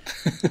 this was it.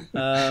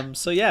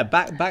 So yeah,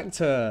 back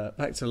to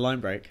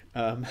Linebreak.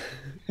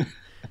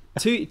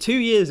 2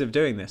 years of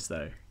doing this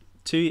though,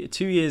 2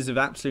 years of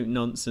absolute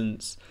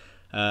nonsense,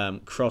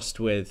 crossed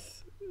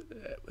with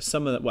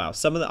some of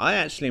the. I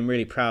actually am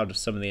really proud of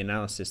some of the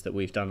analysis that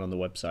we've done on the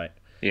website.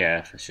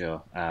 Yeah, for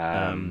sure.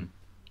 I mean,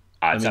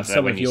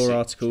 some of your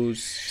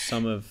articles,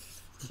 some of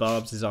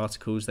Barb's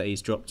articles that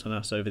he's dropped on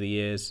us over the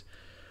years.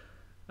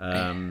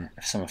 Some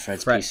of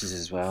Fred's pieces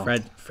as well.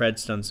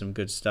 Fred's done some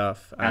good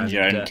stuff, and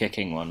your own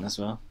kicking one as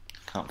well.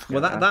 Can't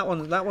forget that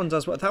one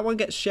does. That one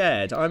gets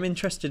shared. I'm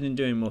interested in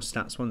doing more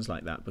stats ones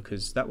like that,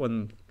 because that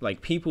one,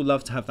 like, people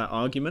love to have that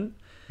argument.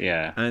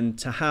 Yeah. And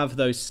to have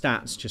those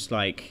stats just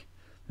like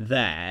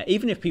there,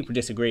 even if people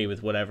disagree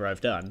with whatever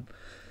I've done,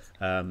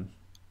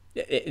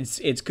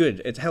 it's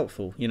good. It's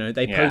helpful. You know,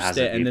 they post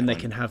it and then they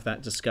can have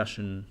that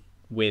discussion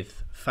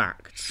with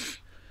facts.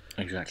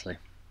 Exactly.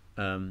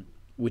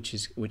 Which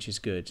is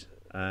good,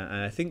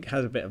 and I think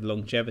has a bit of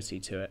longevity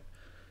to it,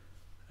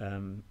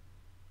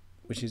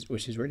 which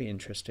is really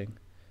interesting.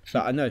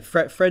 But I know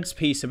Fred's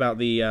piece about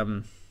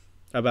the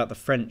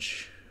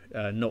French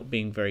not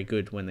being very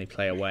good when they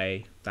play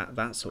away,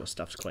 that sort of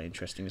stuff's quite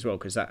interesting as well,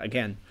 because that,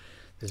 again,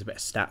 there's a bit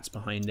of stats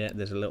behind it.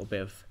 There's a little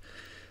bit of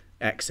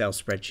Excel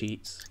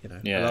spreadsheets, you know.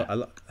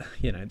 Yeah.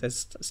 You know,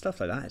 there's stuff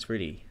like that. It's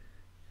really,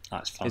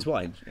 that's fun. It's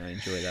why I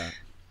enjoy that.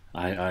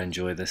 I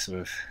enjoy the sort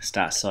of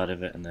stats side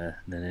of it and the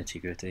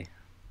nitty gritty.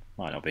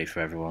 Might not be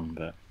for everyone,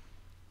 but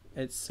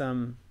it's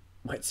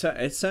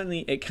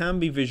certainly, it can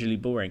be visually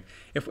boring.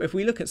 If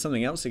we look at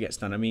something else that gets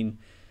done, I mean,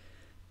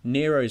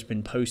 Nero's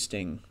been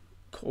posting.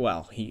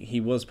 Well,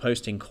 he was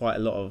posting quite a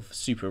lot of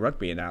Super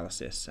Rugby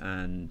analysis,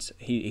 and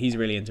he's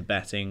really into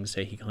betting,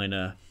 so he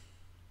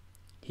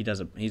does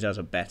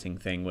a betting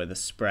thing with a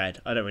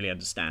spread. I don't really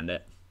understand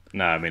it.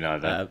 No, I mean,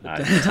 either.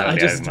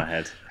 Totally over my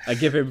head. I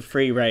give him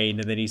free reign,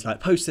 and then he's like,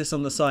 post this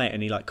on the site,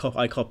 and he like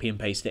I copy and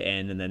paste it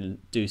in, and then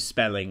do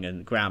spelling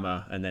and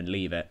grammar, and then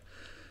leave it,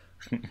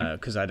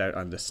 because I don't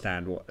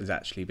understand what is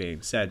actually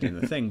being said in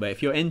the thing. But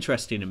if you're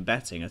interested in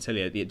betting, I tell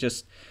you,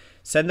 just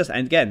send us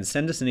an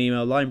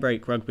email,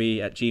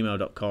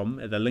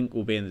 linebreakrugby@gmail.com. The link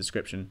will be in the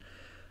description.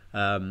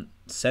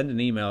 Send an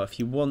email if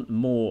you want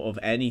more of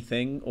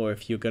anything, or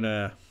if you're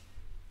gonna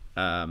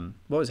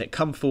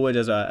come forward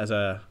as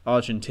a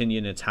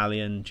Argentinian,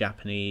 Italian,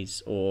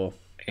 Japanese, or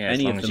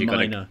any of the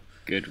minor. Got a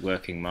good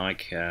working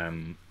mic,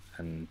 and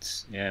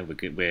yeah, we're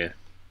good. We're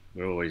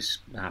always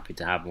happy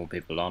to have more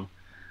people on.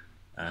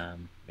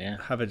 Yeah,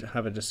 have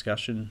a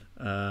discussion.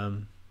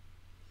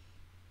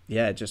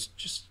 Yeah, just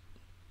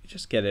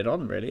get it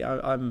on. Really,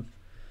 I'm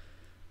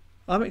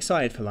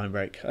excited for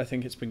Linebreak. I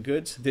think it's been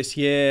good this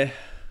year.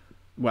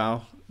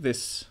 Well,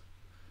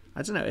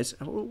 I don't know. It's,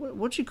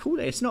 what do you call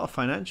it? It's not a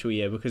financial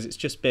year, because it's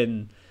just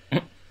been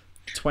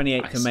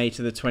 28th of May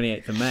to the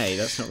 28th of May.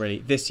 That's not really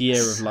this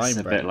year of Linebreak. It's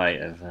a bit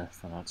late of a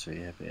financial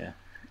year, but yeah.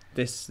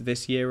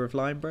 This year of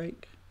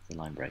Linebreak. The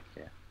Linebreak,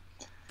 yeah.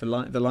 The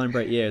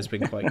Linebreak year has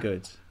been quite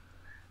good.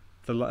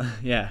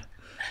 Yeah.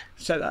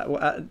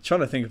 So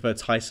trying to think of a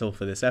title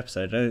for this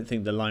episode. I don't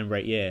think the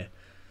Linebreak year.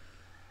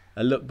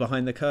 A look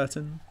behind the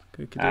curtain.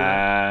 Could do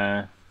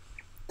that.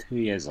 2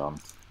 years on.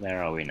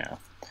 Where are we now?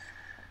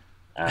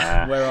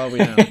 Where are we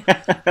now?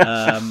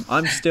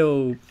 I'm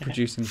still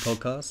producing the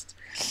podcast.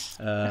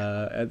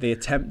 The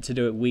attempt to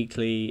do it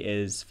weekly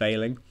is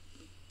failing.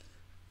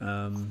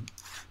 Adam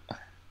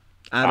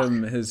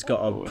has got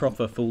a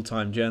proper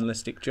full-time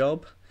journalistic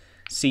job.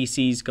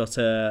 CC's got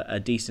a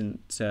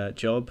decent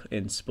job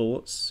in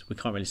sports. We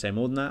can't really say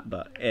more than that,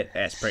 but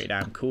it's pretty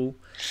damn cool.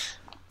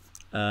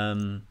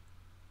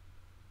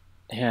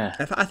 Yeah,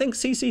 I think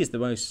CC is the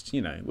most.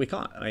 You know, we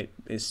can't.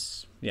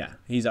 He's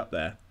up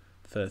there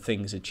for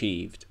things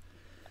achieved.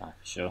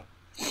 Sure.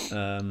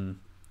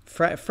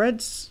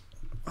 Fred's.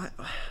 I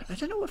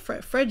don't know what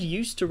Fred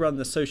used to run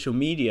the social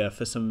media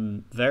for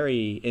some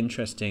very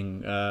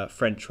interesting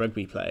French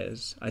rugby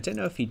players. I don't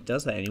know if he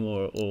does that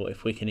anymore, or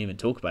if we can even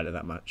talk about it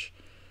that much.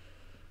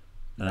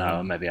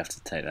 No, maybe I have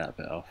to take that a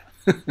bit off.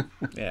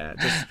 Yeah,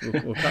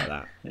 we'll cut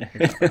that.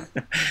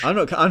 I'm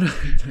not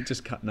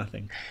just cut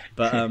nothing.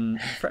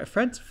 But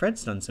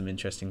Fred's done some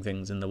interesting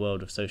things in the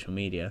world of social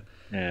media.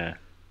 Yeah.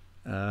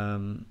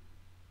 And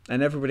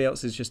everybody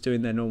else is just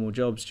doing their normal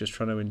jobs, just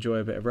trying to enjoy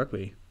a bit of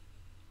rugby.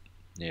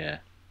 Yeah,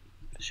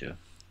 for sure.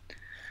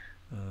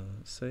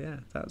 So yeah,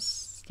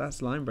 that's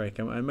Linebreak,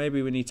 and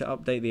maybe we need to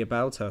update the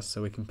about us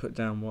so we can put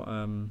down what.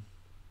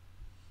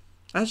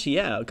 Actually,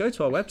 yeah, go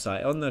to our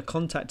website on the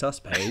contact us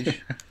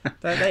page.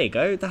 There you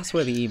go. That's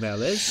where the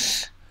email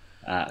is.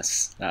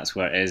 That's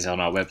where it is on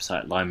our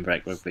website,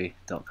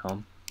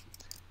 linebreakrugby.com.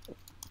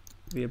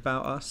 The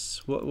about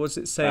us. What does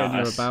it say on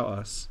your about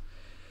us?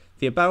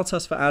 The about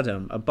us for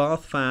Adam, a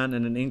Bath fan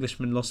and an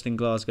Englishman lost in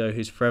Glasgow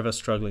who's forever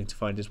struggling to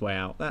find his way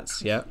out.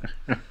 That's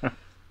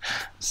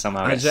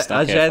Somehow it's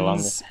stuck here for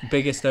longer. Ajen's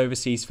biggest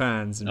overseas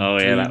fans and that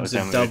dreams was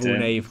of double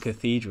nave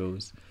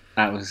cathedrals.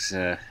 That was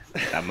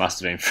that must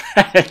have been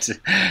Fred.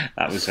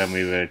 That was when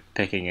we were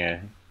picking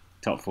a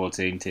top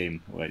 14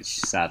 team, which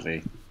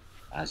sadly,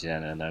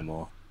 Ajen are no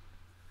more.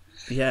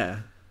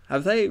 Yeah,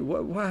 have they?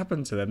 What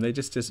happened to them? They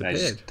just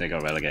disappeared. They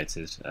got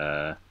relegated.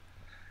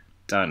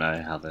 Don't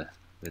know how the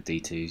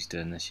D2's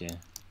doing this year.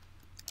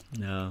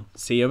 No,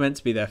 see, you're meant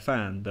to be their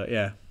fan, but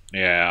yeah.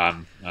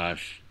 Yeah,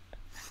 I've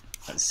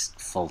that's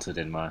faltered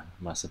in my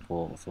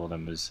support for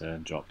them has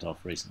dropped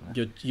off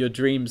recently. Your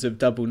dreams of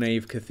double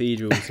nave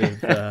cathedrals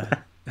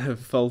have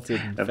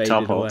faltered and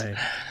faded away.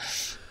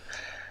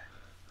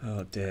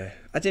 Oh dear,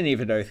 I didn't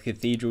even know if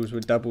cathedrals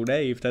were double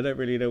naved. I don't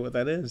really know what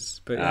that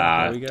is, but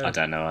yeah, there we go. I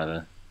don't know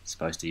either.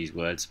 Supposed to use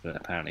words, but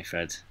apparently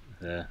Fred,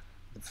 the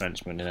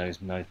Frenchman, knows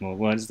more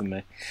words than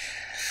me.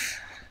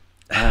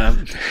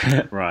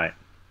 Right.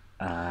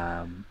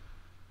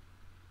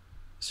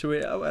 Should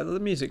we? The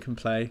music can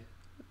play.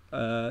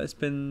 It's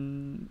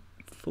been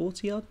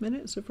 40-odd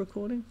minutes of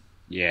recording.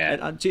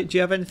 Yeah. Do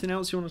you have anything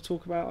else you want to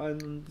talk about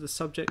on the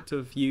subject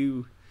of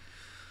you?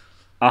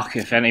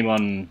 If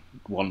anyone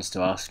wants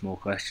to ask more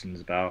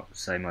questions about,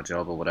 say, my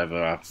job or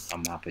whatever,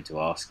 I'm happy to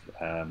ask.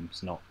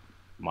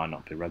 Might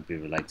not be rugby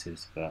related,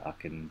 but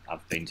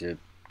I've been to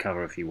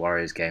cover a few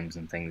Warriors games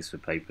and things for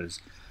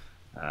papers,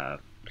 so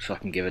I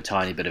can give a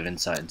tiny bit of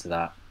insight into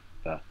that,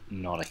 but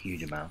not a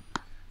huge amount.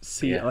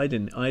 See, yeah. I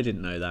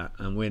didn't know that,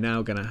 and we're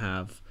now going to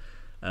have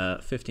a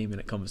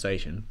 15-minute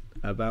conversation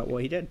about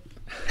what he did.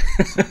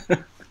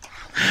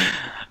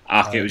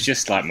 It was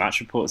just like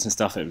match reports and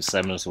stuff. It was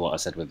similar to what I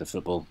said with the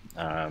football.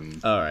 All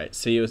right,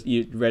 so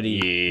you ready?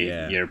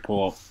 You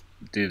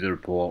do the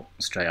report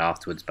straight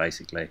afterwards,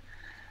 basically.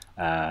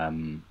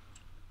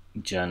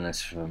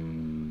 Journalists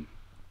from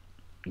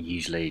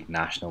usually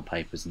national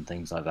papers and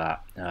things like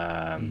that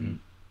are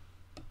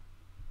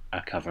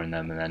covering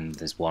them, and then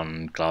there's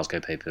one Glasgow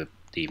paper,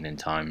 the Evening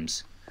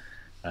Times,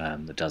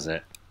 that does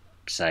it.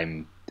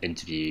 Same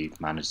interview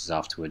managers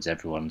afterwards.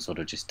 Everyone sort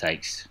of just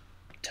takes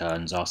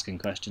turns asking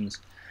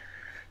questions.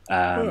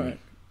 Right.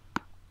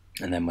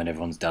 And then when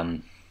everyone's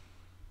done,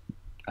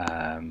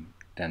 then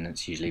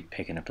it's usually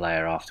picking a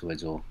player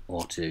afterwards or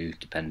two,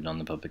 depending on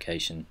the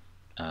publication.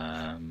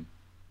 But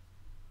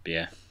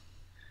yeah,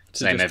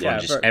 So same.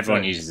 just-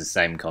 Everyone uses the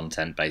same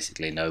content.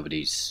 Basically,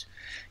 nobody's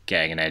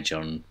getting an edge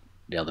on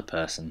the other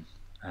person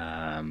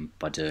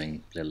by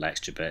doing little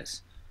extra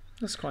bits.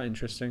 That's quite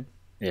interesting.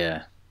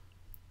 Yeah.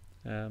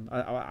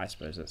 I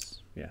suppose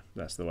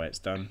that's the way it's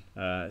done.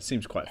 It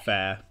seems quite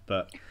fair,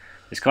 but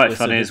It's quite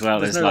funny as well.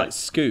 There's no like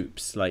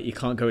scoops. Like you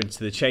can't go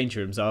into the change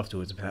rooms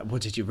afterwards and be like,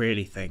 "What did you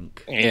really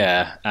think?"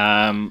 Yeah.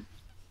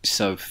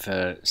 So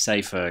because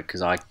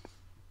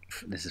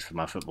this is for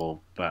my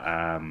football, but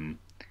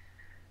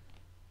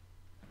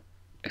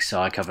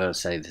so I cover,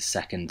 say, the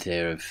second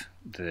tier of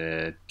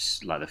the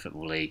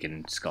Football League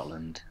in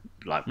Scotland,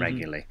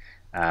 regularly.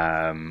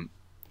 And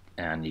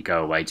you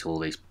go away to all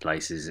these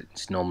places.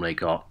 It's normally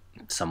got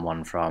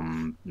someone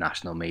from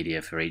national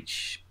media for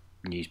each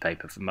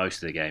newspaper for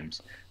most of the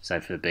games.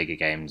 So for the bigger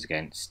games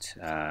against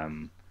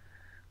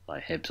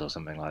like Hibs or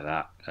something like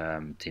that,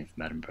 team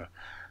from Edinburgh,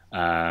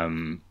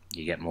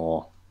 you get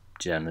more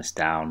journalists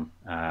down.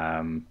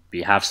 But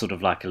you have sort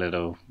of like a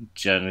little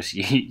journalist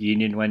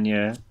union when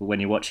you're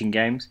watching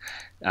games.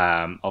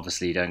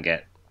 Obviously, you don't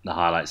get the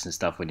highlights and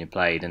stuff when you're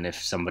played, and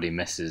if somebody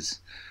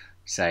misses,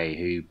 say,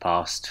 who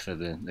passed for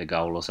the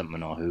goal or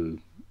something, or who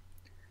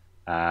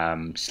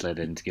slid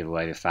in to give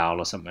away the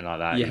foul or something like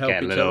that, you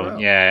get a little,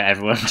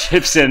 everyone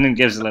chips in and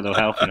gives a little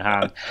helping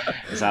hand.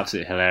 It's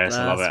absolutely hilarious.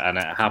 I love it, and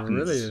it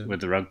happens with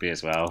the rugby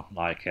as well.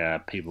 Like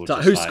people,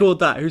 who scored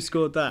that? Who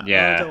scored that?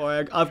 Yeah, don't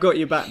worry, I've got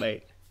your back,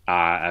 mate.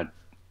 I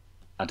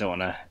don't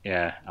want to.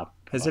 Yeah.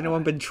 Has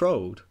anyone been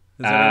trolled?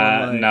 No,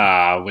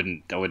 I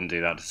wouldn't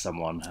do that to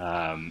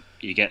someone.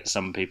 You get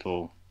some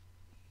people.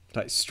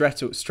 Like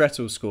Strettle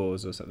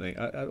scores or something,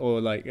 or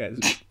like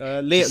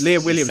Leah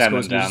Williams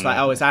scores, and you're just like,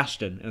 oh, it's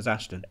Ashton. It was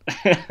Ashton.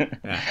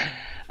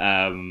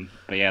 Yeah.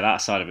 But yeah,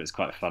 that side of it's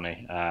quite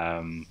funny.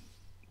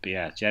 But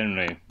yeah,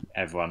 generally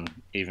everyone,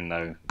 even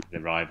though the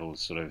rivals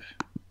sort of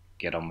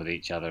get on with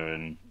each other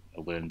and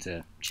are willing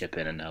to chip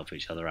in and help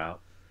each other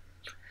out,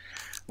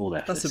 all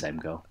there for the same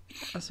goal.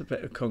 That's a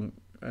bit of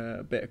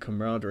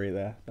camaraderie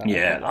there.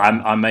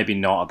 I'm maybe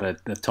not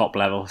at the top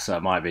level, so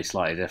it might be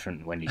slightly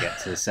different when you get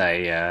to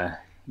say.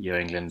 Your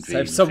England v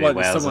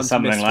Wales or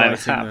something like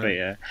that, but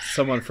yeah.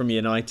 Someone from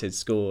United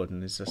scored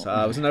and it's just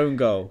it was an own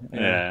goal.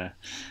 Yeah.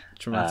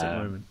 Traumatic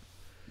moment.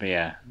 But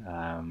yeah,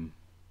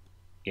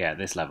 at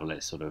this level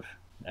it's sort of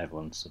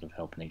everyone's sort of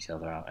helping each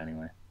other out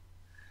anyway.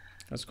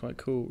 That's quite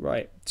cool.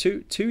 Right,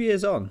 2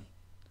 years on.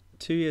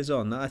 2 years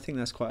on. I think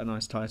that's quite a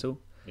nice title.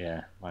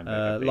 Yeah,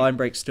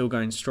 Linebreak's still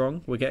going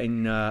strong. We're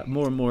getting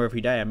more and more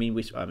every day. I mean,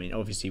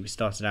 obviously we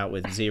started out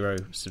with 0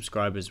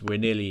 subscribers. We're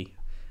nearly,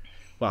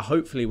 well,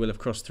 hopefully we'll have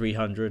crossed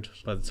 300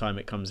 by the time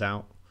it comes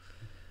out.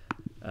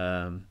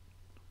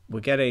 We're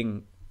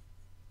getting,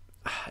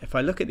 if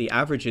I look at the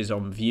averages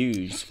on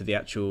views for the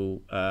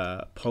actual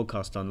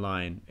podcast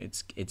online,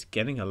 it's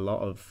getting a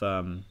lot of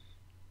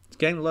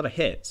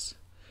hits.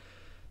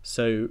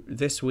 So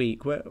this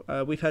week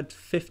we've had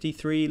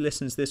 53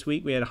 listens this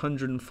week. We had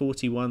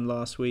 141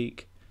 last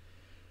week.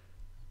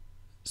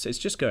 So it's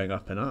just going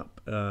up and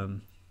up.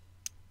 And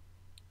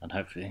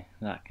hopefully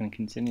that can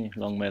continue.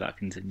 Long may that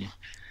continue.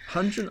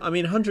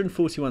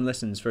 141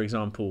 listens, for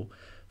example,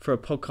 for a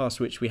podcast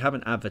which we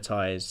haven't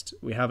advertised,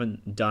 we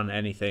haven't done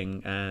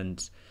anything,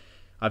 and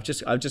I've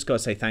just got to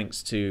say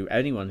thanks to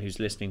anyone who's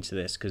listening to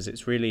this, because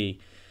it's really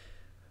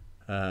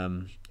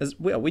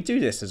we do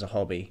this as a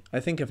hobby. I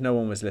think if no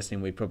one was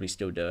listening, we'd probably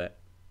still do it.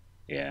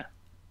 Yeah.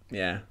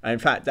 In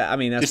fact, that's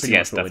just pretty to get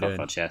much stuff what we're off doing.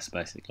 our chest,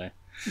 basically.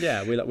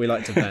 Yeah, we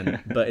like to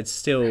vent, but it's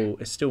still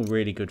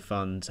really good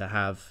fun to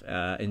have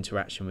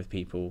interaction with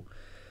people,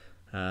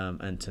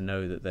 and to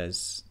know that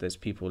there's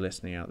people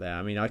listening out there.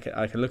 I mean, I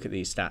can look at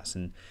these stats,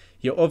 and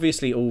you're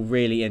obviously all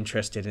really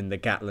interested in the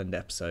Gatland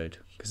episode,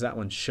 because that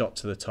one shot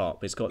to the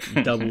top. It's got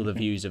double the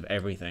views of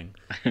everything.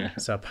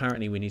 So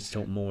apparently we need to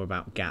talk more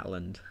about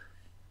Gatland.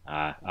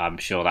 I'm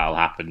sure that'll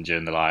happen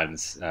during the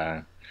Lions,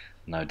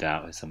 no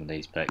doubt, with some of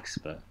these picks,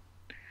 but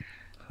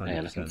 100%.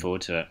 Yeah, looking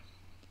forward to it.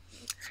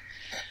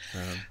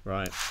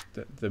 Right,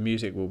 the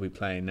music will be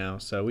playing now,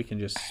 so we can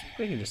just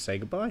say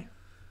goodbye.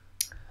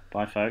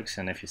 Bye, folks,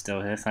 and if you're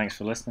still here, thanks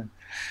for listening.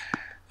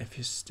 If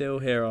you're still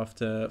here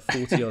after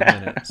 40 odd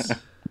minutes,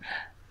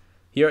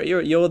 you're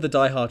the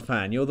diehard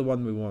fan. You're the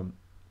one we want.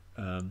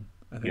 I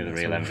think you're the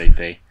real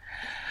MVP.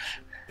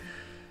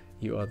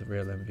 You are the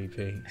real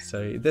MVP.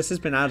 So this has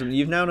been Adam.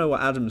 You now know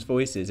what Adam's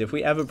voice is. If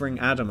we ever bring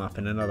Adam up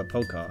in another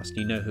podcast,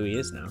 you know who he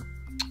is now.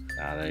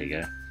 There you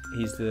go.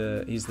 He's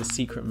the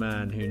secret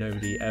man who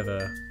nobody ever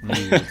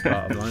knew was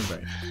part of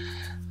Linebreak.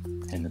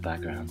 In the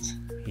background.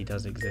 He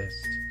does exist.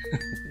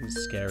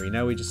 It's scary.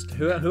 Now we just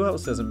who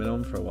else hasn't been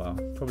on for a while?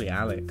 Probably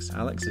Alex.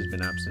 Alex has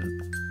been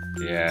absent.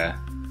 Yeah,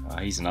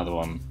 he's another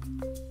one.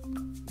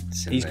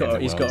 He's got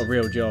a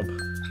real job.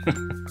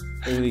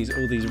 all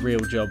these real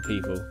job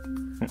people.